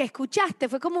como que escuchaste,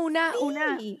 fue como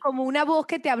Sí. como una voz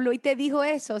que te habló y te dijo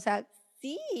eso, o sea.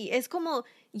 Sí, es como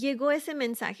llegó ese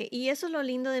mensaje. Y eso es lo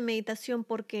lindo de meditación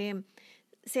porque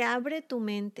se abre tu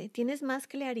mente, tienes más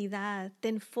claridad, te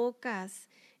enfocas,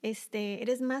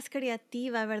 eres más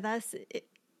creativa, ¿verdad?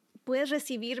 Puedes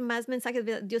recibir más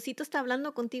mensajes. Diosito está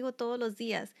hablando contigo todos los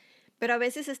días, pero a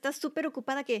veces estás súper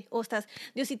ocupada estás,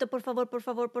 Diosito, por favor, por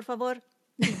favor, por favor,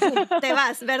 y ¡pum! Te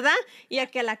vas, ¿verdad? Y a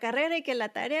que la carrera, y que la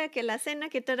tarea, que la cena,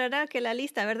 que tarará, que la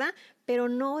lista, ¿verdad? Pero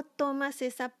no tomas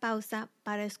esa pausa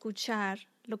para escuchar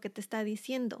lo que te está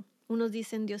diciendo. Unos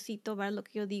dicen Diosito, ¿verdad? Lo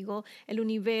que yo digo, el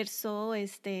universo, El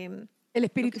lo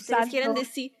Espíritu que ustedes quieren Santo.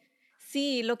 decir.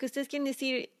 Sí, lo que ustedes quieren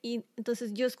decir. Y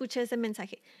entonces yo escuché ese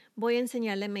mensaje. Voy a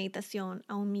enseñarle meditación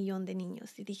a 1 millón de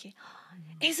niños. Y dije,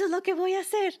 eso es lo que voy a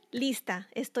hacer. Lista.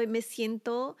 Me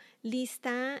siento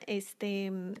lista.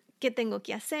 ¿Qué tengo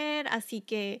que hacer? Así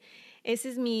que ese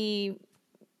es mi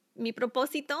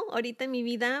propósito. Ahorita en mi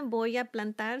vida voy a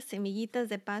plantar semillitas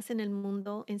de paz en el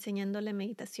mundo, enseñándole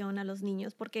meditación a los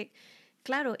niños. Porque,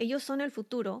 claro, ellos son el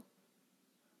futuro.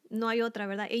 No hay otra,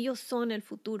 ¿verdad? Ellos son el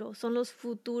futuro, son los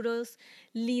futuros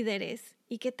líderes.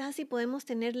 ¿Y qué tal si podemos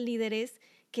tener líderes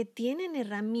que tienen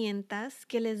herramientas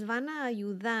que les van a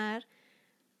ayudar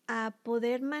a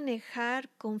poder manejar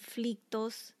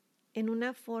conflictos en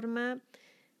una forma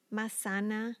más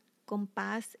sana, con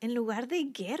paz, en lugar de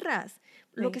guerras? Sí.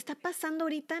 Lo que está pasando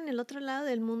ahorita en el otro lado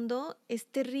del mundo es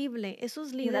terrible.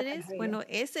 Esos líderes, bueno,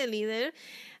 ese líder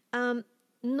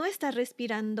no está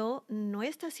respirando, no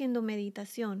está haciendo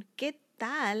meditación. ¿Qué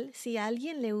tal si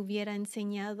alguien le hubiera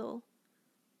enseñado?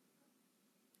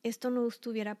 Esto no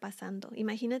estuviera pasando.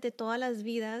 Imagínate todas las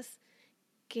vidas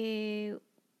que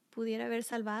pudiera haber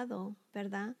salvado,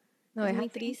 ¿verdad? No, Es es muy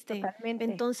así, triste. totalmente.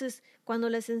 Entonces, cuando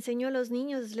les enseño a los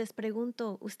niños, les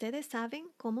pregunto, ¿ustedes saben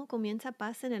cómo comienza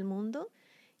paz en el mundo?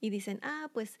 y dicen,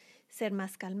 pues ser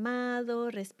más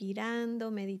calmado,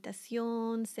 respirando,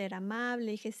 meditación, ser amable.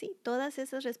 Y dije, sí, todas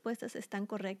esas respuestas están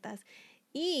correctas.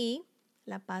 Y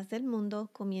la paz del mundo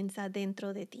comienza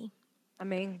dentro de ti.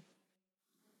 Amén.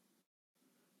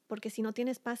 Porque si no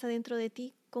tienes paz adentro de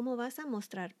ti, ¿cómo vas a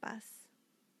mostrar paz?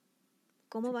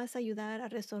 ¿Cómo vas a ayudar a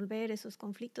resolver esos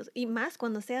conflictos? Y más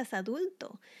cuando seas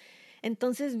adulto.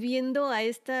 Entonces, viendo a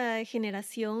esta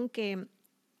generación que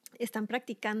están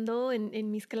practicando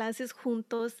en mis clases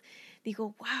juntos,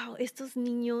 digo, wow, estos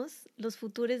niños, los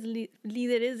futuros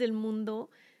líderes del mundo,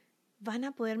 van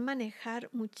a poder manejar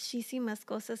muchísimas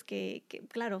cosas que,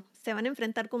 claro, se van a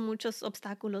enfrentar con muchos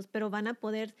obstáculos, pero van a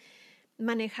poder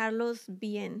manejarlos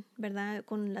bien, ¿verdad?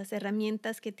 Con las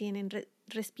herramientas que tienen,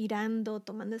 respirando,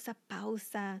 tomando esa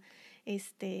pausa.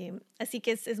 Así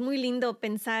que es muy lindo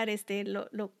pensar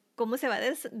cómo se va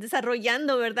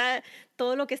desarrollando, ¿verdad?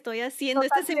 Todo lo que estoy haciendo,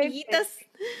 estas Totalmente. semillitas.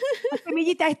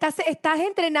 Semillita, estás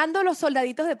entrenando a los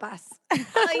soldaditos de paz.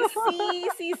 Ay, sí,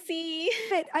 sí, sí.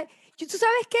 Ay, ¿tú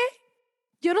sabes qué?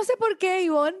 Yo no sé por qué,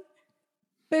 Ivonne,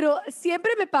 pero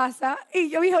siempre me pasa,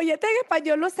 y mis oyentes en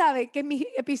español lo saben, que mis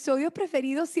episodios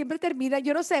preferidos siempre terminan,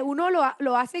 yo no sé, uno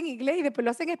lo hace en inglés y después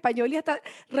lo hace en español y hasta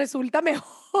resulta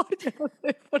mejor. Yo no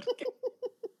sé por qué.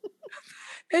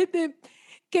 Este,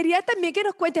 Quería también que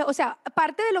nos cuentes, o sea,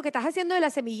 parte de lo que estás haciendo de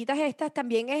las semillitas estas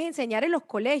también es enseñar en los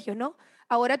colegios, ¿no?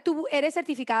 Ahora tú eres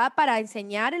certificada para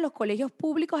enseñar en los colegios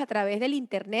públicos a través del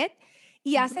internet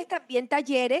y haces también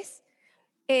talleres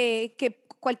que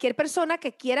cualquier persona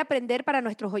que quiera aprender, para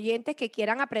nuestros oyentes que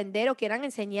quieran aprender o quieran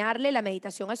enseñarle la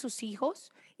meditación a sus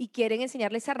hijos y quieren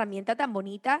enseñarle esa herramienta tan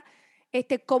bonita,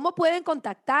 ¿cómo pueden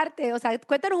contactarte? O sea,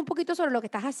 cuéntanos un poquito sobre lo que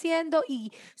estás haciendo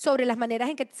y sobre las maneras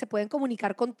en que se pueden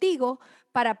comunicar contigo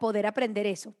para poder aprender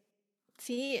eso.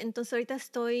 Sí, entonces ahorita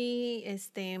estoy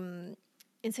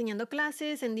enseñando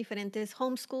clases en diferentes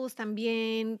homeschools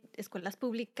también, escuelas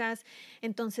públicas.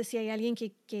 Entonces, si hay alguien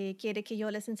que quiere que yo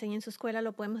les enseñe en su escuela,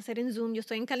 lo podemos hacer en Zoom. Yo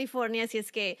estoy en California, así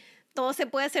es que todo se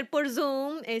puede hacer por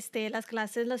Zoom. Las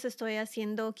clases las estoy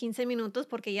haciendo 15 minutos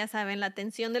porque ya saben, la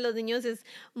atención de los niños es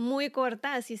muy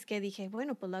corta, así es que dije,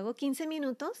 bueno, pues lo hago 15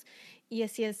 minutos y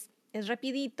así es. Es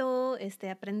rapidito,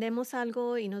 aprendemos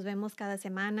algo y nos vemos cada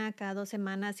semana, cada 2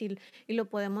 semanas y lo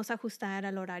podemos ajustar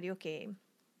al horario que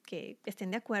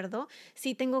estén de acuerdo.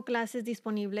 Sí tengo clases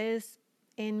disponibles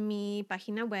en mi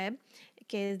página web,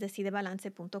 que es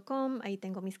decidebalance.com. Ahí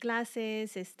tengo mis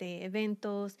clases,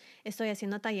 eventos. Estoy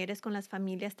haciendo talleres con las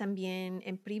familias también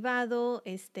en privado.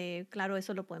 Claro,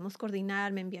 eso lo podemos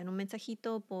coordinar. Me envían un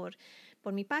mensajito por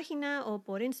mi página o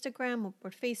por Instagram o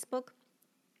por Facebook.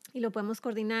 Y lo podemos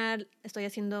coordinar. Estoy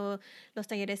haciendo los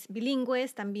talleres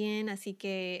bilingües también, así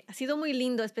que ha sido muy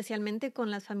lindo, especialmente con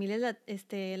las familias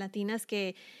latinas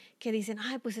que dicen,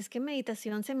 ay, pues es que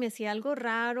meditación se me hacía algo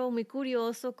raro, muy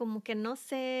curioso, como que no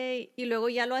sé, y luego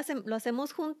ya lo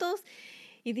hacemos juntos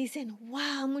y dicen,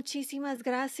 wow, muchísimas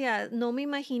gracias, no me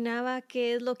imaginaba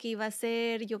qué es lo que iba a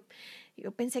hacer, yo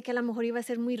pensé que a lo mejor iba a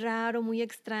ser muy raro, muy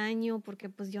extraño, porque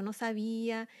pues yo no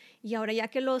sabía. Y ahora ya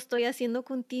que lo estoy haciendo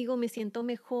contigo, me siento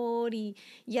mejor y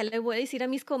ya le voy a decir a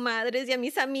mis comadres y a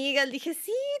mis amigas. Dije,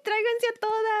 sí, tráiganse a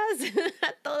todas,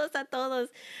 a todos, a todos.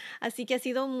 Así que ha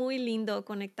sido muy lindo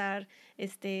conectar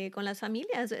con las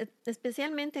familias,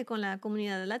 especialmente con la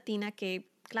comunidad latina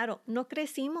que, claro, no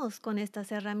crecimos con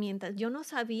estas herramientas. Yo no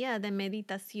sabía de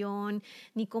meditación,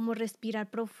 ni cómo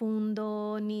respirar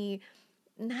profundo, ni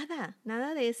nada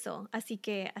de eso. Así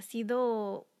que ha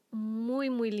sido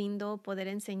muy, muy lindo poder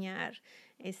enseñar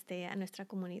a nuestra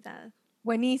comunidad.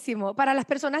 Buenísimo. Para las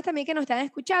personas también que nos están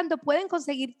escuchando, pueden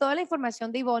conseguir toda la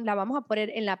información de Ivonne, la vamos a poner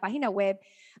en la página web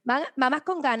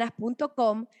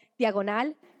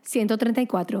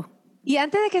mamasconganas.com/134. Y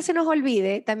antes de que se nos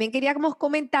olvide, también queríamos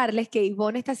comentarles que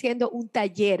Ivonne está haciendo un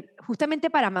taller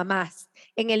justamente para mamás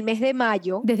en el mes de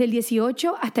mayo. Desde el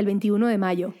 18 hasta el 21 de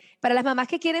mayo. Para las mamás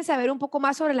que quieren saber un poco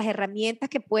más sobre las herramientas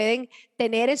que pueden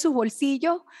tener en sus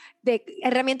bolsillos, de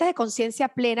herramientas de conciencia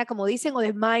plena, como dicen, o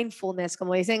de mindfulness,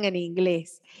 como dicen en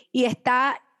inglés. Y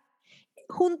está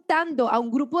juntando a un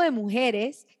grupo de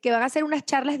mujeres que van a hacer unas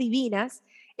charlas divinas,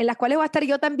 en las cuales voy a estar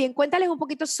yo también. Cuéntales un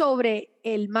poquito sobre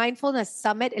el Mindfulness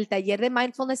Summit, el taller de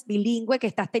mindfulness bilingüe que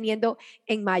estás teniendo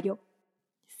en mayo.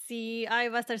 Sí, ay,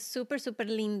 va a estar súper, súper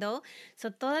lindo.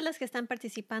 Todas las que están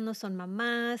participando son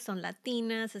mamás, son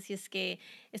latinas, así es que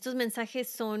estos mensajes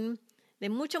son de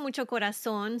mucho, mucho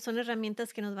corazón, son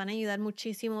herramientas que nos van a ayudar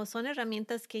muchísimo, son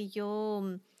herramientas que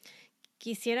yo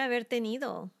quisiera haber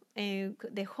tenido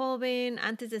de joven,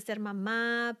 antes de ser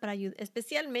mamá,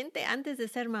 especialmente antes de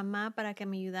ser mamá, para que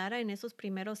me ayudara en esos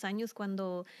primeros años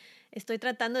cuando estoy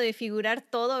tratando de figurar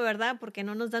todo, ¿verdad? Porque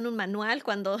no nos dan un manual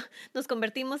cuando nos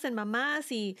convertimos en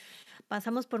mamás y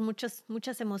pasamos por muchas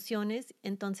emociones.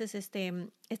 Entonces,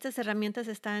 estas herramientas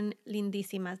están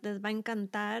lindísimas. Les va a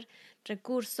encantar.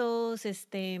 Recursos,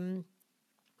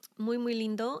 muy, muy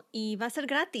lindo. Y va a ser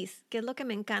gratis, que es lo que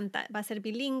me encanta. Va a ser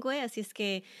bilingüe, así es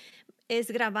que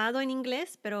es grabado en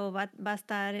inglés, pero va a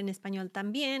estar en español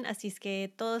también. Así es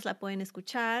que todos la pueden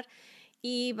escuchar.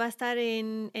 Y va a estar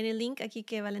en el link aquí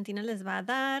que Valentina les va a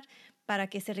dar para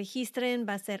que se registren.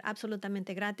 Va a ser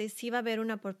absolutamente gratis. Sí va a haber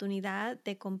una oportunidad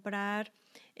de comprar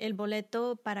el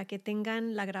boleto para que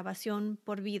tengan la grabación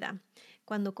por vida.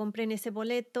 Cuando compren ese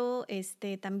boleto,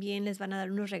 también les van a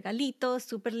dar unos regalitos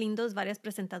súper lindos. Varias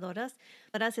presentadoras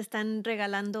ahora se están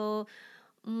regalando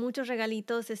muchos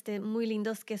regalitos muy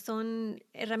lindos que son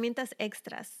herramientas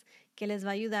extras que les va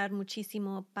a ayudar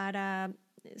muchísimo para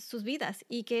sus vidas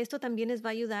y que esto también les va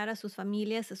a ayudar a sus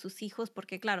familias, a sus hijos,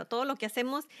 porque claro, todo lo que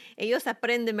hacemos, ellos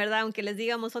aprenden, ¿verdad? Aunque les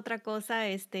digamos otra cosa,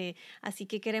 así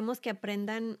que queremos que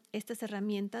aprendan estas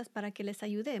herramientas para que les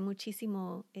ayude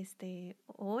muchísimo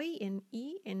hoy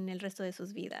y en el resto de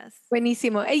sus vidas.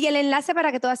 Buenísimo. Y el enlace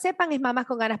para que todas sepan es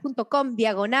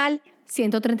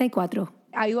mamasconganas.com/134.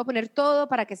 Ahí voy a poner todo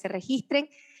para que se registren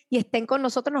y estén con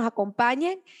nosotros, nos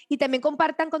acompañen y también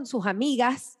compartan con sus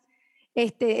amigas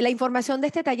la información de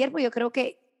este taller, pues yo creo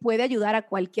que puede ayudar a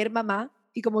cualquier mamá.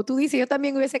 Y como tú dices, yo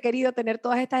también hubiese querido tener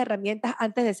todas estas herramientas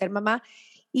antes de ser mamá.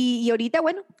 Y ahorita,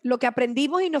 bueno, lo que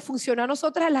aprendimos y nos funcionó a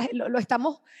nosotras,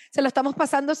 se lo estamos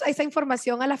pasando a esa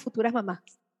información a las futuras mamás.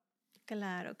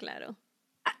 Claro, claro.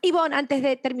 Ivonne, antes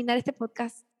de terminar este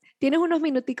podcast, ¿tienes unos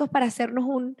minuticos para hacernos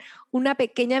una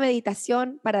pequeña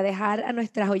meditación para dejar a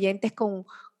nuestras oyentes con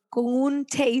un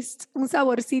taste, un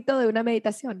saborcito de una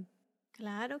meditación?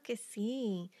 Claro que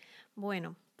sí.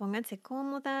 Bueno, pónganse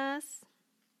cómodas.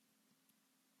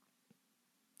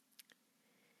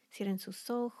 Cierren sus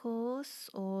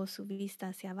ojos o su vista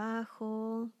hacia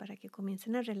abajo para que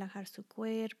comiencen a relajar su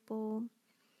cuerpo.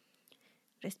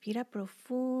 Respira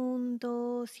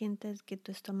profundo, sientes que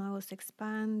tu estómago se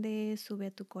expande, sube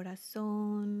a tu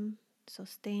corazón,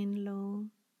 sosténlo.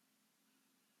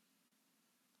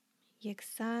 Y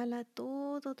exhala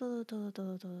todo, todo, todo,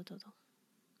 todo, todo, todo.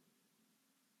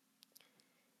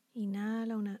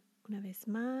 Inhala una vez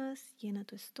más, llena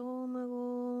tu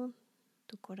estómago,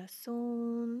 tu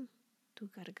corazón, tu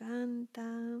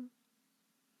garganta.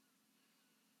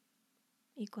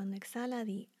 Y cuando exhala,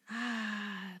 di,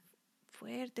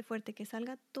 fuerte, fuerte, que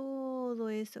salga todo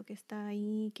eso que está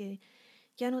ahí, que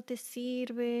ya no te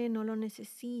sirve, no lo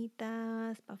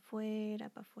necesitas, para afuera,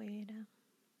 para afuera.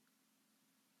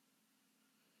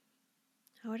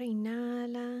 Ahora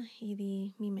inhala y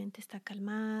di, mi mente está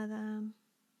calmada.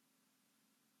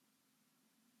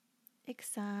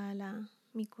 Exhala,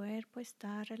 mi cuerpo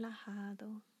está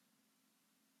relajado.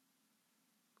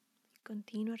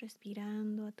 Continúa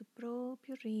respirando a tu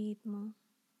propio ritmo.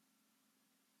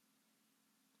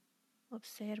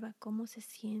 Observa cómo se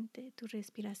siente tu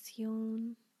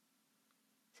respiración.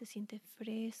 Se siente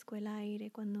fresco el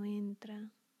aire cuando entra.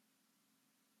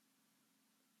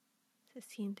 Se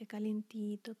siente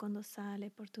calientito cuando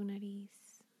sale por tu nariz.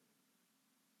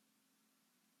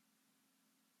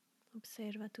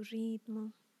 Observa tu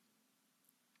ritmo.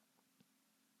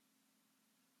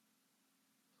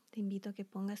 Te invito a que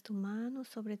pongas tu mano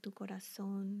sobre tu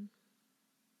corazón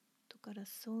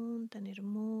tan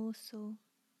hermoso,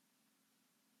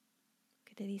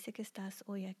 que te dice que estás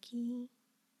hoy aquí.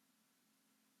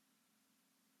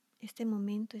 Este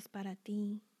momento es para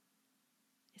ti.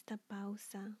 Esta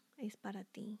pausa es para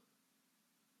ti.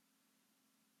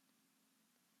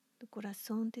 Tu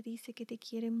corazón te dice que te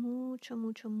quiere mucho,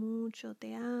 mucho, mucho.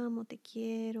 Te amo, te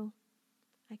quiero.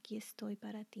 Aquí estoy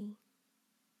para ti.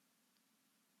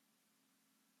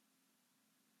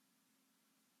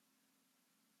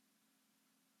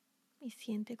 Y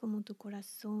siente como tu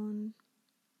corazón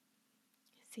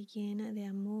se llena de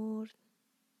amor,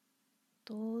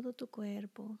 todo tu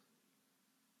cuerpo,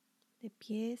 de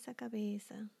pies a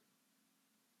cabeza.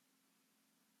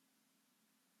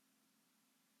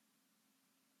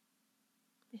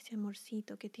 Ese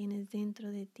amorcito que tienes dentro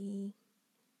de ti,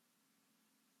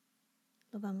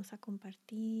 lo vamos a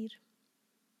compartir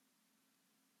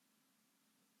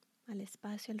al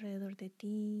espacio alrededor de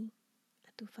ti,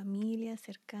 a tu familia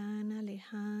cercana,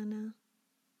 lejana,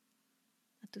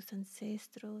 a tus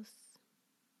ancestros.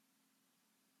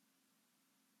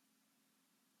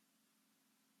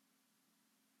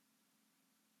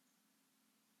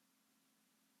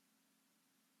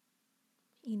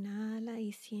 Inhala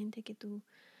y siente que tu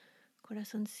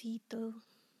corazoncito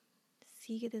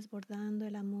sigue desbordando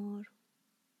el amor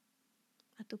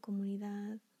a tu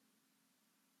comunidad.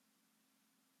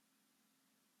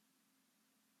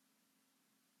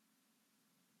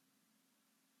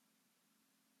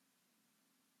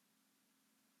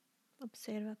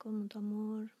 Observa cómo tu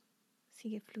amor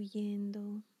sigue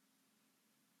fluyendo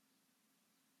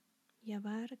y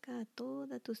abarca a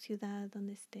toda tu ciudad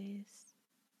donde estés.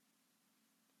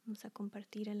 Vamos a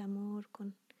compartir el amor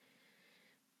con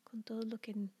todos los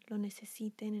que lo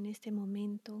necesiten en este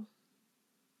momento.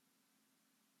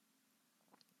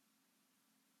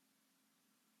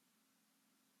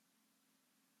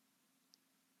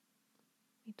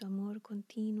 Y tu amor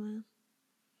continúa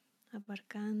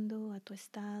abarcando a tu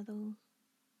estado.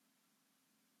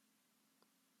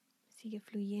 Sigue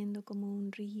fluyendo como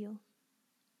un río,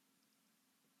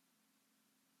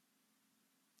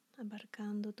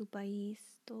 abarcando tu país,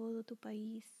 todo tu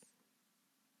país.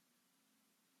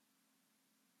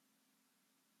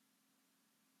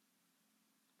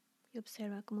 Y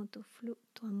observa cómo tu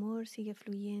amor sigue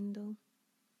fluyendo,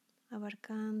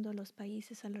 abarcando a los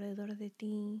países alrededor de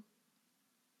ti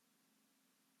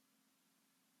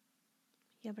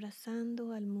y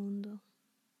abrazando al mundo,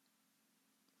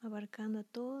 abarcando a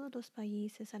todos los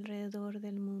países alrededor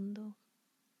del mundo.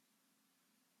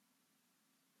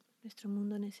 Nuestro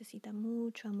mundo necesita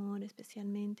mucho amor,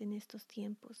 especialmente en estos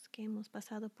tiempos que hemos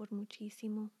pasado por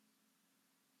muchísimo.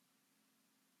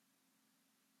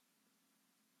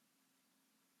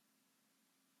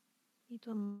 Y tu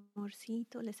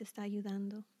amorcito les está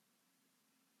ayudando,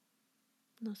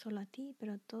 no solo a ti,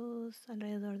 pero a todos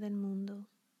alrededor del mundo,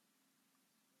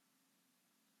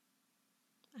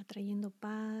 atrayendo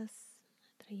paz,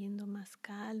 atrayendo más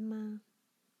calma,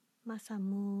 más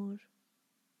amor.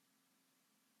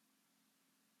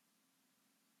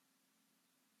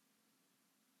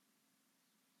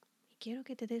 Y quiero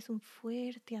que te des un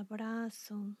fuerte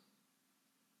abrazo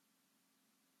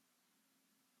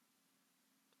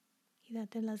y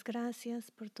date las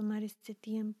gracias por tomar este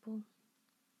tiempo.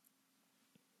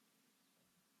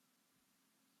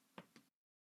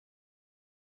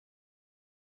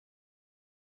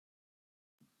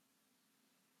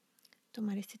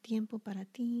 Tomar este tiempo para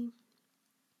ti.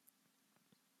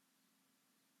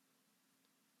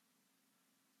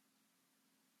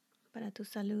 Para tu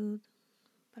salud,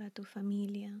 para tu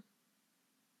familia,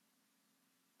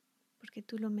 porque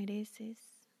tú lo mereces.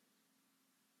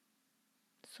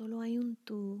 Solo hay un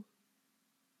tú,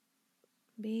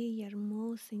 bella,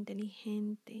 hermosa,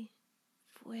 inteligente,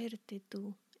 fuerte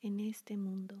tú en este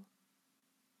mundo.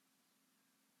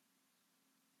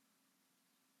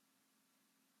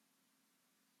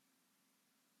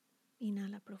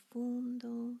 Inhala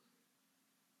profundo.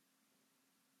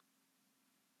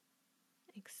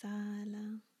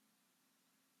 Exhala.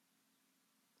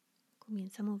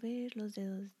 Comienza a mover los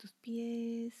dedos de tus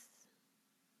pies,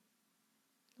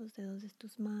 los dedos de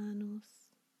tus manos.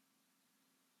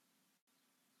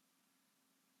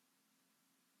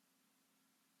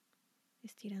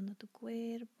 Estirando tu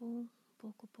cuerpo,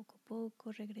 poco a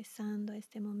poco, regresando a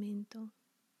este momento.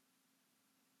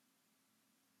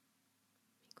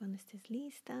 Y cuando estés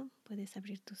lista, puedes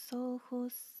abrir tus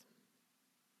ojos.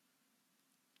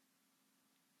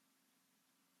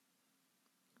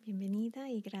 Bienvenida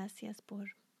y gracias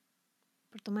por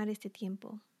tomar este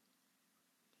tiempo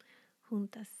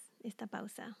juntas, esta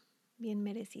pausa bien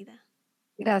merecida.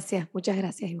 Gracias, muchas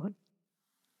gracias, Ivonne.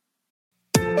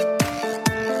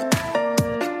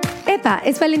 Epa,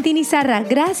 es Valentina Izarra.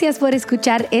 Gracias por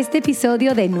escuchar este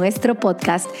episodio de nuestro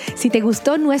podcast. Si te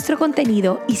gustó nuestro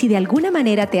contenido y si de alguna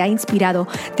manera te ha inspirado,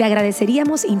 te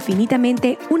agradeceríamos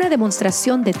infinitamente una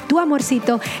demostración de tu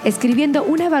amorcito escribiendo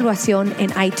una evaluación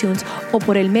en iTunes o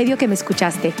por el medio que me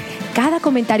escuchaste. Cada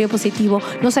comentario positivo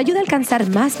nos ayuda a alcanzar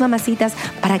más mamacitas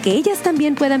para que ellas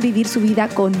también puedan vivir su vida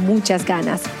con muchas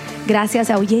ganas. Gracias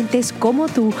a oyentes como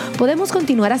tú, podemos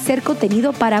continuar a hacer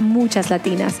contenido para muchas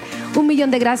latinas.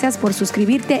 1,000,000 de gracias por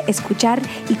suscribirte, escuchar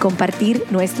y compartir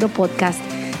nuestro podcast.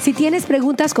 Si tienes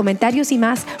preguntas, comentarios y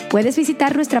más, puedes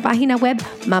visitar nuestra página web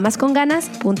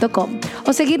mamasconganas.com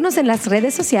o seguirnos en las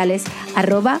redes sociales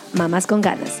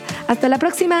 @mamasconganas. Hasta la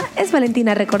próxima, es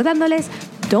Valentina recordándoles,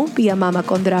 don't be a mama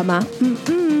con drama.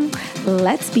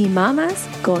 Let's be mamas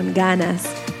con ganas.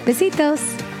 Besitos.